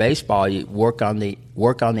hitting a baseball, you work on the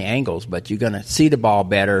angles, but you're going to see the ball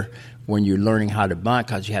better when you're learning how to bunt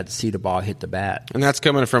because you have to see the ball hit the bat. And that's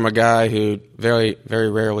coming from a guy who very, very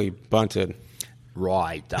rarely bunted.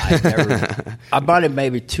 Right. I bunted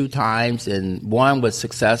maybe 2 times, and one was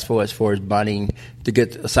successful as far as bunting to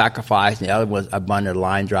get a sacrifice, and the other was I bunted a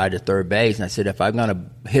line drive to third base. And I said, if I'm going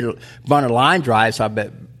to bunt a line drive, so I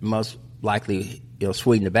bet most likely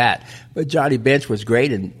swing the bat. But Johnny Bench was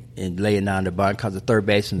great in laying down the bunt because the third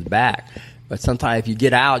baseman's back. But sometimes if you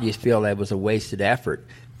get out, you feel that was a wasted effort.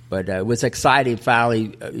 But it was exciting finally,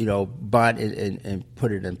 bunt and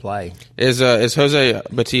put it in play. Is Jose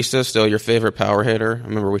Bautista still your favorite power hitter? I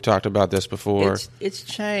remember we talked about this before. It's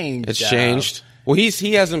changed. It's changed. Well, he's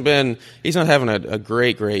not having a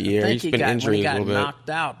great year. He's been injured a little bit. Knocked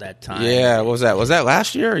out that time. Yeah, what was that? Was that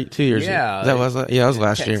last year or 2 years ago? It was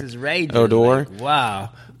last year. Texas Rangers. Odor. Like, wow.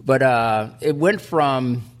 But it went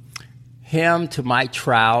from him to Mike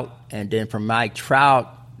Trout, and then from Mike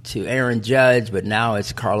Trout to Aaron Judge, but now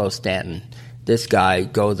it's Carlos Stanton. This guy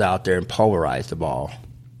goes out there and polarizes the ball.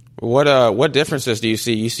 What differences do you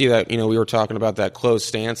see? You see that, we were talking about that closed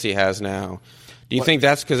stance he has now. Do you think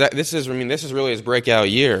that's because this is really his breakout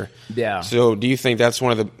year? Yeah. So do you think that's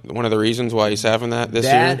one of the reasons why he's having that this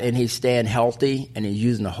year? That, and he's staying healthy, and he's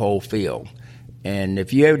using the whole field. And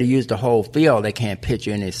if you're able to use the whole field, they can't pitch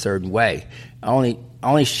you in a certain way.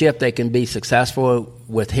 Only shift they can be successful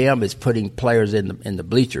with him is putting players in the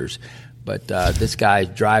bleachers. But this guy's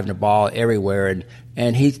driving the ball everywhere,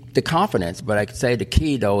 and he's the confidence. But I could say the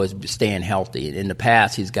key, though, is staying healthy. In the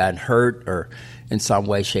past, he's gotten hurt or in some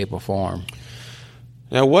way, shape, or form.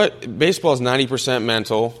 Now, baseball is 90%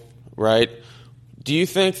 mental, right? Do you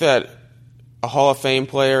think that a Hall of Fame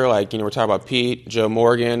player, like, we're talking about Pete, Joe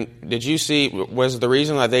Morgan, was the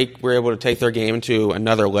reason that they were able to take their game to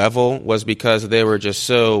another level was because they were just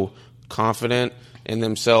so confident in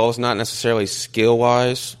themselves, not necessarily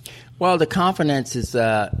skill-wise? Well, the confidence is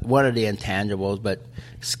one of the intangibles, but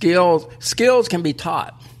skills can be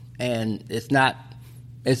taught, and it's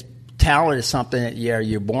talent is something that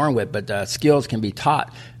you're born with, but skills can be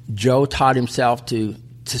taught. Joe taught himself to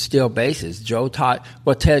steal bases. Ted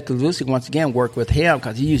Kalusic, once again, worked with him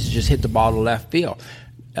because he used to just hit the ball to left field.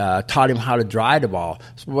 Taught him how to drive the ball.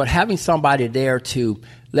 But having somebody there to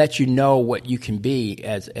let you know what you can be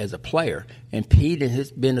as a player. And Pete has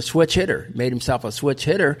been a switch hitter, made himself a switch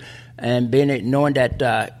hitter, and knowing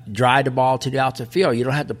that drive the ball to the outside field. You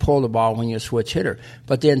don't have to pull the ball when you're a switch hitter.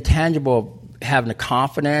 But the intangible of having the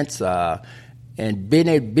confidence and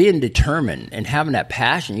being determined and having that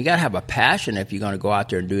passion. You got to have a passion if you're going to go out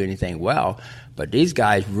there and do anything well. But these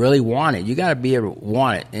guys really want it. You got to be able to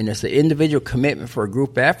want it. And it's an individual commitment for a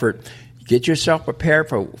group effort. Get yourself prepared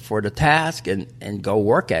for the task and go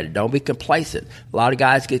work at it. Don't be complacent. A lot of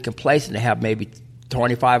guys get complacent. They have maybe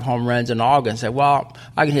 25 home runs in August and say, well,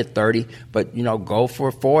 I can hit 30, but, go for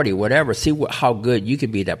 40, whatever. See how good you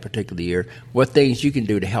can be that particular year, what things you can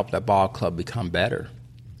do to help that ball club become better.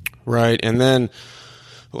 Right. And then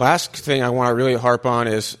last thing I want to really harp on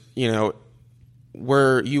is,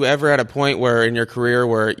 were you ever at a point where in your career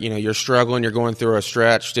where, you're struggling, you're going through a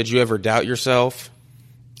stretch, did you ever doubt yourself?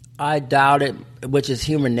 I doubt it, which is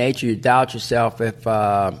human nature. You doubt yourself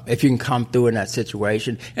if you can come through in that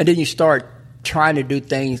situation. And then you start trying to do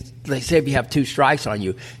things. Like say if you have 2 strikes on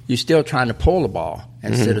you, you're still trying to pull the ball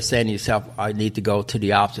instead of saying to yourself, I need to go to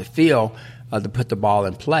the opposite field to put the ball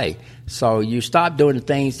in play. So you stop doing the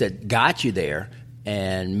things that got you there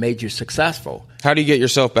and made you successful. How do you get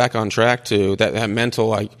yourself back on track to that mental,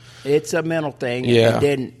 like? It's a mental thing. Yeah.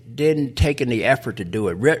 And didn't take any effort to do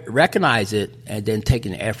it. Recognize it and then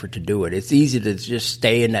taking the effort to do it. It's easy to just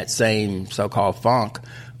stay in that same so-called funk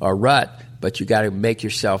or rut, but you got to make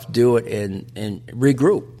yourself do it and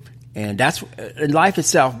regroup. And that's in life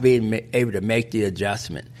itself, being able to make the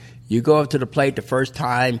adjustment. You go up to the plate the first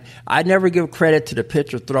time. I never give credit to the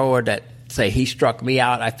pitcher thrower that say he struck me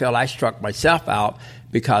out. I felt I struck myself out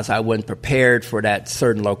because I wasn't prepared for that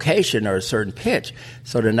certain location or a certain pitch.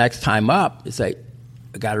 So the next time up, it's like,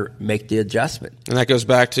 I got to make the adjustment. And that goes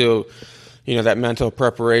back to, that mental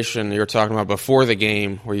preparation you were talking about before the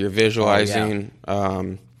game, where you're visualizing.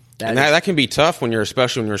 And that can be tough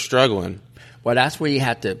especially when you're struggling. Well, that's where you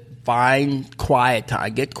have to find quiet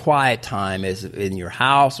time. Get quiet time as in your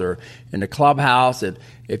house or in the clubhouse. And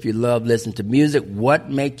if you love listening to music, what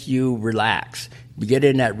makes you relax? You get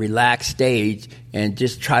in that relaxed stage and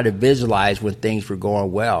just try to visualize when things were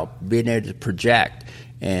going well, being able to project.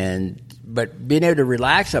 But being able to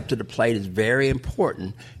relax up to the plate is very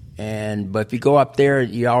important. But if you go up there,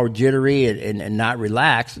 you're all jittery and not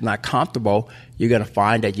relaxed, not comfortable, you're going to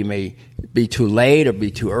find that you may be too late or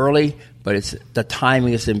be too early. But the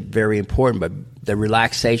timing is very important. But the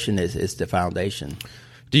relaxation is the foundation.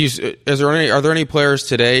 Are there any players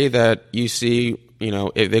today that you see,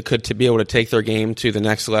 if they could to be able to take their game to the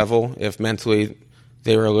next level if mentally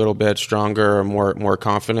they were a little bit stronger or more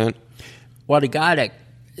confident? Well, the guy that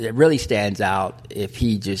really stands out, if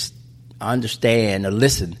he just understand or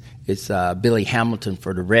listen, it's Billy Hamilton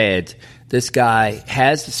for the Reds. This guy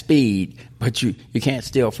has the speed, but you can't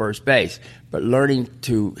steal first base. But learning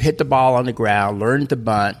to hit the ball on the ground, learning to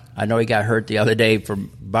bunt. I know he got hurt the other day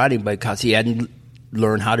from bunting because he hadn't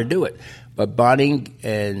learned how to do it. But bunting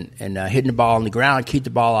and hitting the ball on the ground, keep the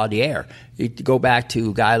ball out of the air. You go back to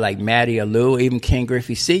a guy like Matty Alou, even Ken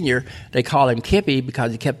Griffey Sr., they call him Kippy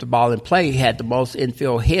because he kept the ball in play. He had the most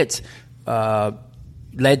infield hits, led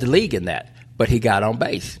the league in that, but he got on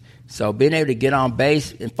base. So being able to get on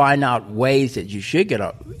base and find out ways that you should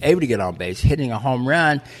able to get on base, hitting a home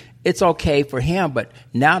run, it's okay for him, but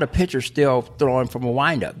now the pitcher's still throwing from a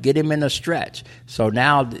windup. Get him in a stretch. So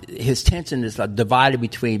now his tension is divided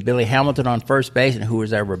between Billy Hamilton on first base and who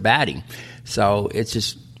is ever batting. So it's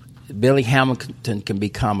just Billy Hamilton can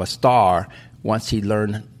become a star once he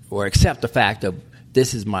learn or accept the fact of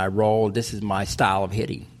this is my role, this is my style of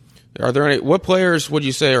hitting. What players would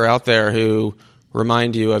you say are out there who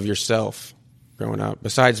remind you of yourself growing up?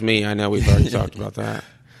 Besides me, I know we've already talked about that.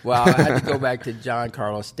 Well, I had to go back to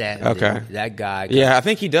Giancarlo Stanton. Okay. That guy. Yeah, I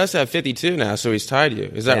think he does have 52 now, so he's tied you.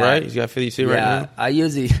 Is that right? He's got 52 right now? I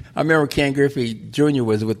remember Ken Griffey Jr.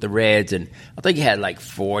 was with the Reds, and I think he had like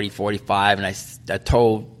 40, 45, and I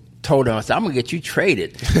told him, I said, I'm going to get you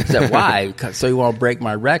traded. I said, why? So you won't break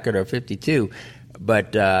my record of 52.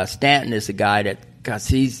 But Stanton is a guy that, because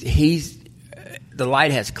he's the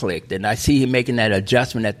light has clicked, and I see him making that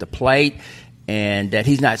adjustment at the plate, and that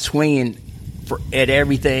he's not swinging at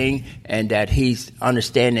everything, and that he's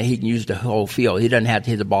understanding that he can use the whole field. He doesn't have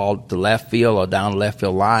to hit the ball to left field or down the left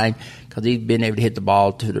field line because he's been able to hit the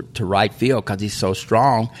ball to right field because he's so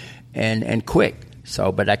strong and quick.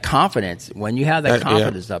 So, but that confidence, when you have that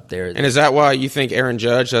confidence up there. And is that why you think Aaron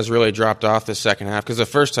Judge has really dropped off the second half? Because the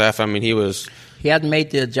first half, he hadn't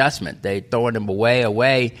made the adjustment. They throwing him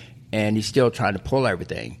away, and he's still trying to pull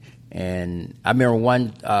everything. And I remember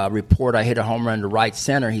one report, I hit a home run to right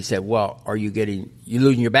center. He said, well, you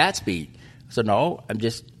losing your bat speed? I said, no, I'm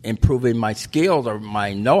just improving my skills or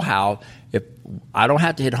my know-how. If I don't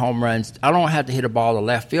have to hit home runs, I don't have to hit a ball to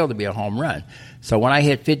left field to be a home run. So when I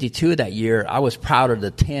hit 52 that year, I was proud of the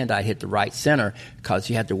 10 I hit the right center because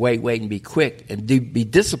you have to wait and be quick and be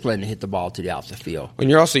disciplined to hit the ball to the opposite field. When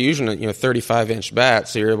you're also using a 35-inch bat,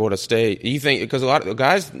 so you're able to stay. You think because a lot of the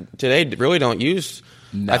guys today really don't use.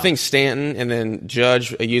 No. I think Stanton and then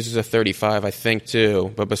Judge uses a 35, I think,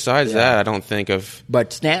 too. But besides that, I don't think of.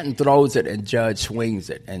 But Stanton throws it and Judge swings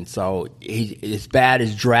it. And so his bat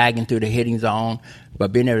is dragging through the hitting zone.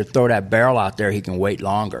 But being able to throw that barrel out there, he can wait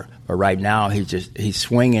longer. But right now, he's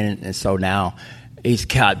swinging, and so now he's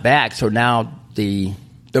cut back. So now the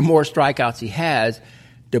more strikeouts he has,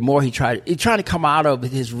 the more he's trying to come out of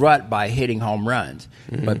his rut by hitting home runs.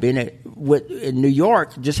 Mm-hmm. But in New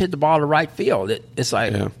York, just hit the ball to right field. It's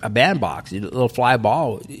like a bandbox. A little fly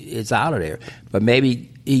ball, it's out of there. But maybe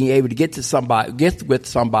he's able to get with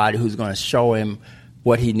somebody who's going to show him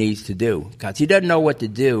what he needs to do, because he doesn't know what to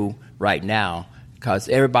do right now, because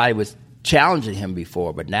everybody was challenging him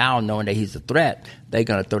before, but now knowing that he's a threat, they're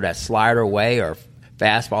going to throw that slider away or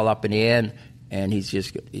fastball up and in, and he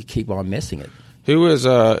keep on missing it. Who's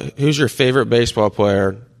your favorite baseball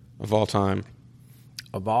player of all time?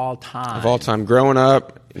 Of all time. Of all time, growing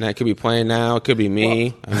up, and that could be playing now. It could be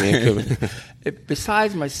me. Well, I mean, it could be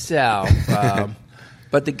besides myself,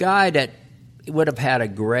 but the guy that would have had a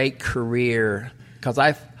great career, because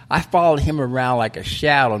I followed him around like a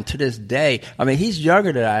shadow, and to this day, I mean, he's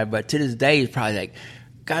younger than I am, but to this day, he's probably like,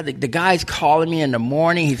 God, the guy's calling me in the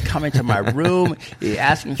morning. He's coming to my room. He's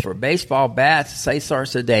asking for baseball bats. Cesar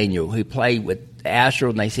Cedeno. He played with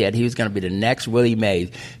Astros, and they said he was going to be the next Willie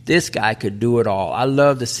Mays. This guy could do it all. I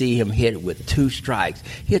love to see him hit with 2 strikes.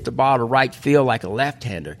 He hit the ball to right field like a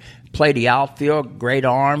left-hander. Played the outfield, great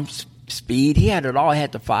arms, speed. He had it all. He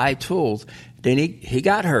had the 5 tools. Then he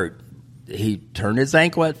got hurt. He turned his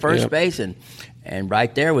ankle at first base, and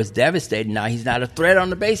right there was devastating. Now he's not a threat on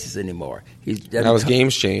the bases anymore. Now his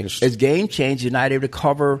game's changed. His game changed. He's not able to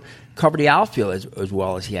cover the outfield as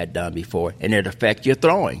well as he had done before, and it affects your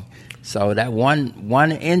throwing. So that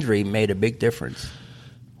one injury made a big difference.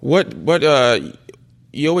 What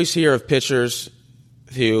you always hear of pitchers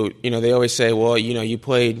who, they always say, well, you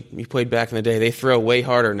played back in the day. They throw way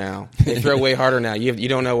harder now. You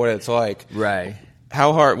don't know what it's like. Right.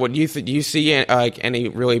 How hard? What do you do? You see like any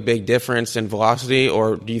really big difference in velocity,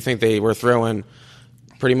 or do you think they were throwing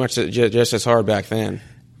pretty much just as hard back then?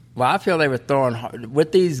 Well, I feel they were throwing hard.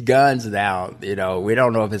 With these guns now. We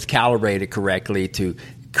don't know if it's calibrated correctly to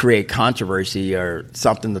create controversy or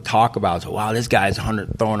something to talk about. So, wow, this guy's throwing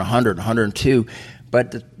 100, 102.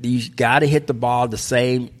 But you got to hit the ball the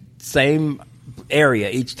same area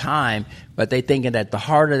each time. But they thinking that the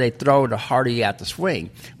harder they throw, the harder you have to swing.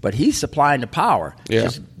 But he's supplying the power. Yeah.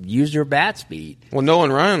 Just use your bat speed. Well,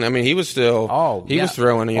 Nolan Ryan, I mean, he was still was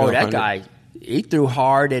throwing. That 100. guy, he threw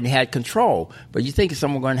hard and had control. But you think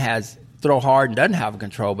someone has throw hard and doesn't have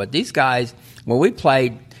control. But these guys, when we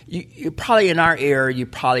played, you probably in our era, you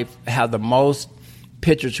probably have the most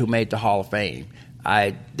pitchers who made the Hall of Fame.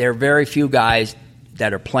 There are very few guys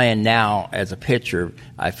that are playing now as a pitcher,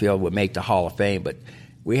 I feel, would make the Hall of Fame. But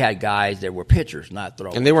we had guys that were pitchers, not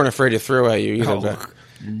throwers. And they weren't afraid to throw at you either.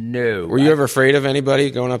 No. Were you ever afraid of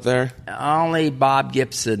anybody going up there? Only Bob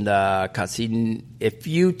Gibson, because if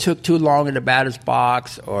you took too long in the batter's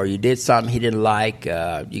box or you did something he didn't like,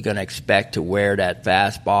 you're going to expect to wear that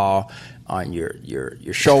fastball on your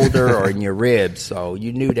shoulder or in your ribs. So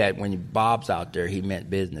you knew that when Bob's out there, he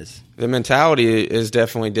meant business. The mentality is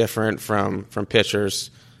definitely different from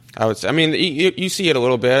pitchers. I mean, you see it a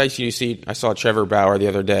little bit. I saw Trevor Bauer the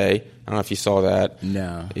other day. I don't know if you saw that.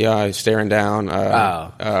 No. Yeah, staring down.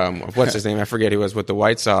 What's his name? I forget. He was with the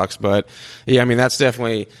White Sox, but yeah, I mean that's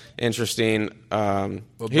definitely interesting.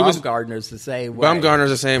 Bumgarner's the same way. Bumgarner's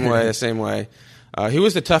the same way. The same way. Who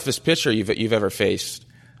was the toughest pitcher you've ever faced?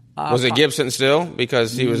 Was it Gibson still?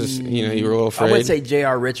 Because he was, you were a little afraid. I would say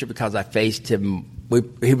J.R. Richard because I faced him.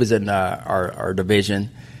 He was in our division,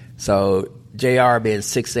 so J.R. being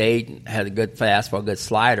 6'8", had a good fastball, good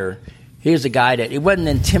slider. He was a guy that it wasn't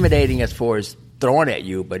intimidating as far as throwing at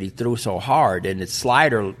you, but he threw so hard, and his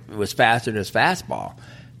slider was faster than his fastball.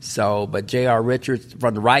 So, but J.R. Richards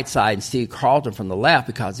from the right side and Steve Carlton from the left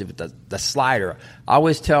because of the slider. I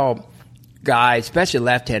always tell guys, especially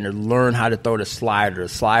left-handers, learn how to throw the slider.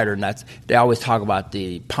 And they always talk about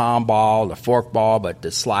the palm ball, the fork ball, but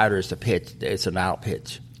the slider is the pitch. It's an out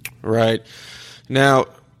pitch. Right. Now,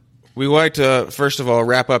 we like to, first of all,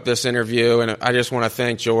 wrap up this interview, and I just want to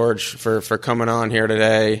thank George for coming on here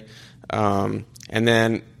today. And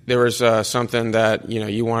then there was something that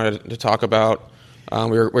you wanted to talk about.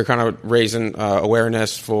 We're kind of raising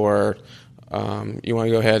awareness for. You want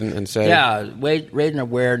to go ahead and say? Yeah, raising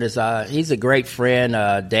awareness. He's a great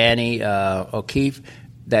friend, Danny O'Keefe.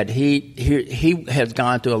 That he has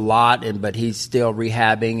gone through a lot, but he's still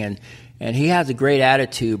rehabbing, and he has a great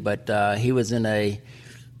attitude. But he was in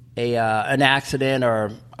an accident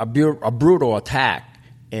or a brutal attack,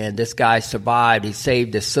 and this guy survived. He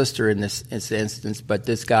saved his sister in this instance, but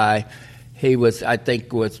this guy, I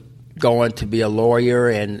think was going to be a lawyer,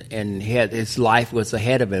 and his life was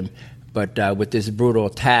ahead of him. But with this brutal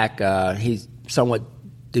attack, he's somewhat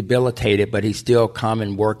debilitated, but he still come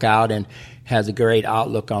and work out and has a great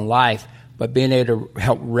outlook on life. But being able to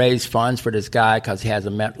help raise funds for this guy because he has a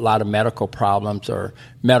lot of medical problems or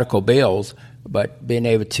medical bills, but being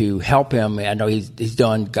able to help him, I know he's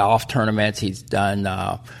done golf tournaments, he's done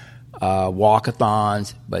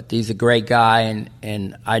walkathons, but he's a great guy,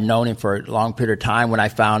 and I'd known him for a long period of time. When I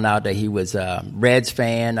found out that he was a Reds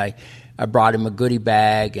fan, I I brought him a goodie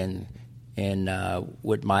bag and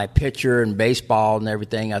with my picture and baseball and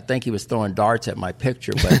everything. I think he was throwing darts at my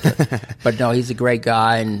picture, but no, he's a great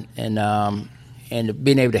guy, and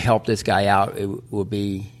being able to help this guy out, it will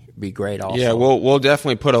be great also. Yeah, we'll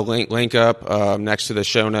definitely put a link up next to the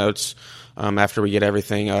show notes after we get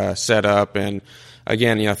everything set up. And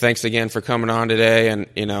again, thanks again for coming on today. And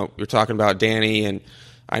you're talking about Danny, and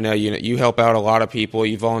I know you help out a lot of people.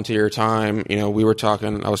 You volunteer your time. I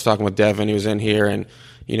was talking with Devin, who was in here, and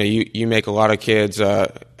you make a lot of kids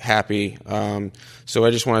happy. So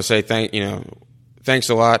I just want to say thanks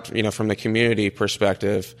a lot, from the community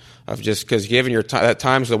perspective of just because giving your time, that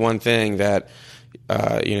time's the one thing that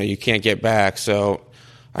you can't get back. So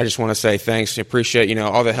I just want to say thanks. Appreciate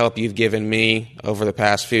all the help you've given me over the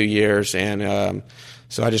past few years, and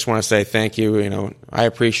so I just want to say thank you. I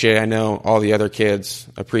appreciate it. I know all the other kids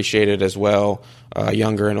appreciate it as well,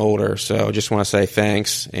 younger and older. So I just want to say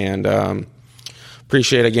thanks, and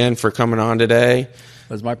appreciate again for coming on today. It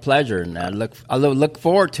was my pleasure, and I look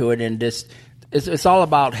forward to it. And it's all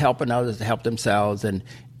about helping others to help themselves, and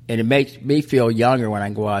it makes me feel younger when I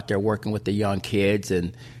go out there working with the young kids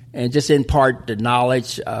and just impart the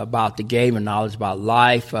knowledge about the game and knowledge about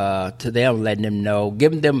life to them, letting them know,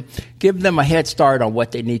 giving them a head start on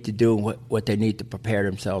what they need to do and what they need to prepare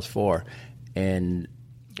themselves for, and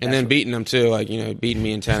then beating them too, beating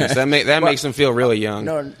me in tennis. That makes them feel really young.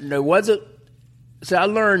 No, was it? So I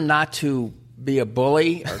learned not to be a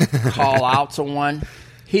bully or call out someone.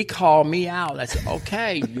 He called me out. I said,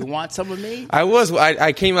 "Okay, you want some of me?"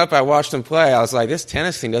 I came up. I watched him play. I was like, "This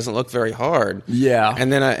tennis thing doesn't look very hard." Yeah.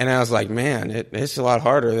 And then I was like, "Man, it's a lot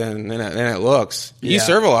harder than it looks." Yeah. You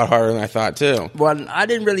serve a lot harder than I thought too. Well, I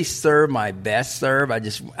didn't really serve my best serve. I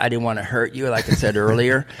didn't want to hurt you, like I said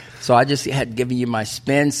earlier. So I just had given you my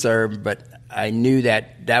spin serve, but I knew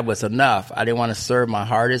that was enough. I didn't want to serve my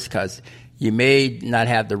hardest because you may not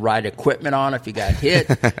have the right equipment on if you got hit.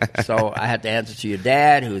 So I had to answer to your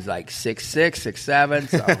dad, who's like 6'6", 6'7".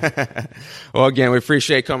 So. Well, again, we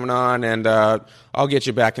appreciate coming on, and I'll get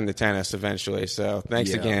you back into tennis eventually. So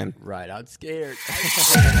thanks again. Right, I'm scared.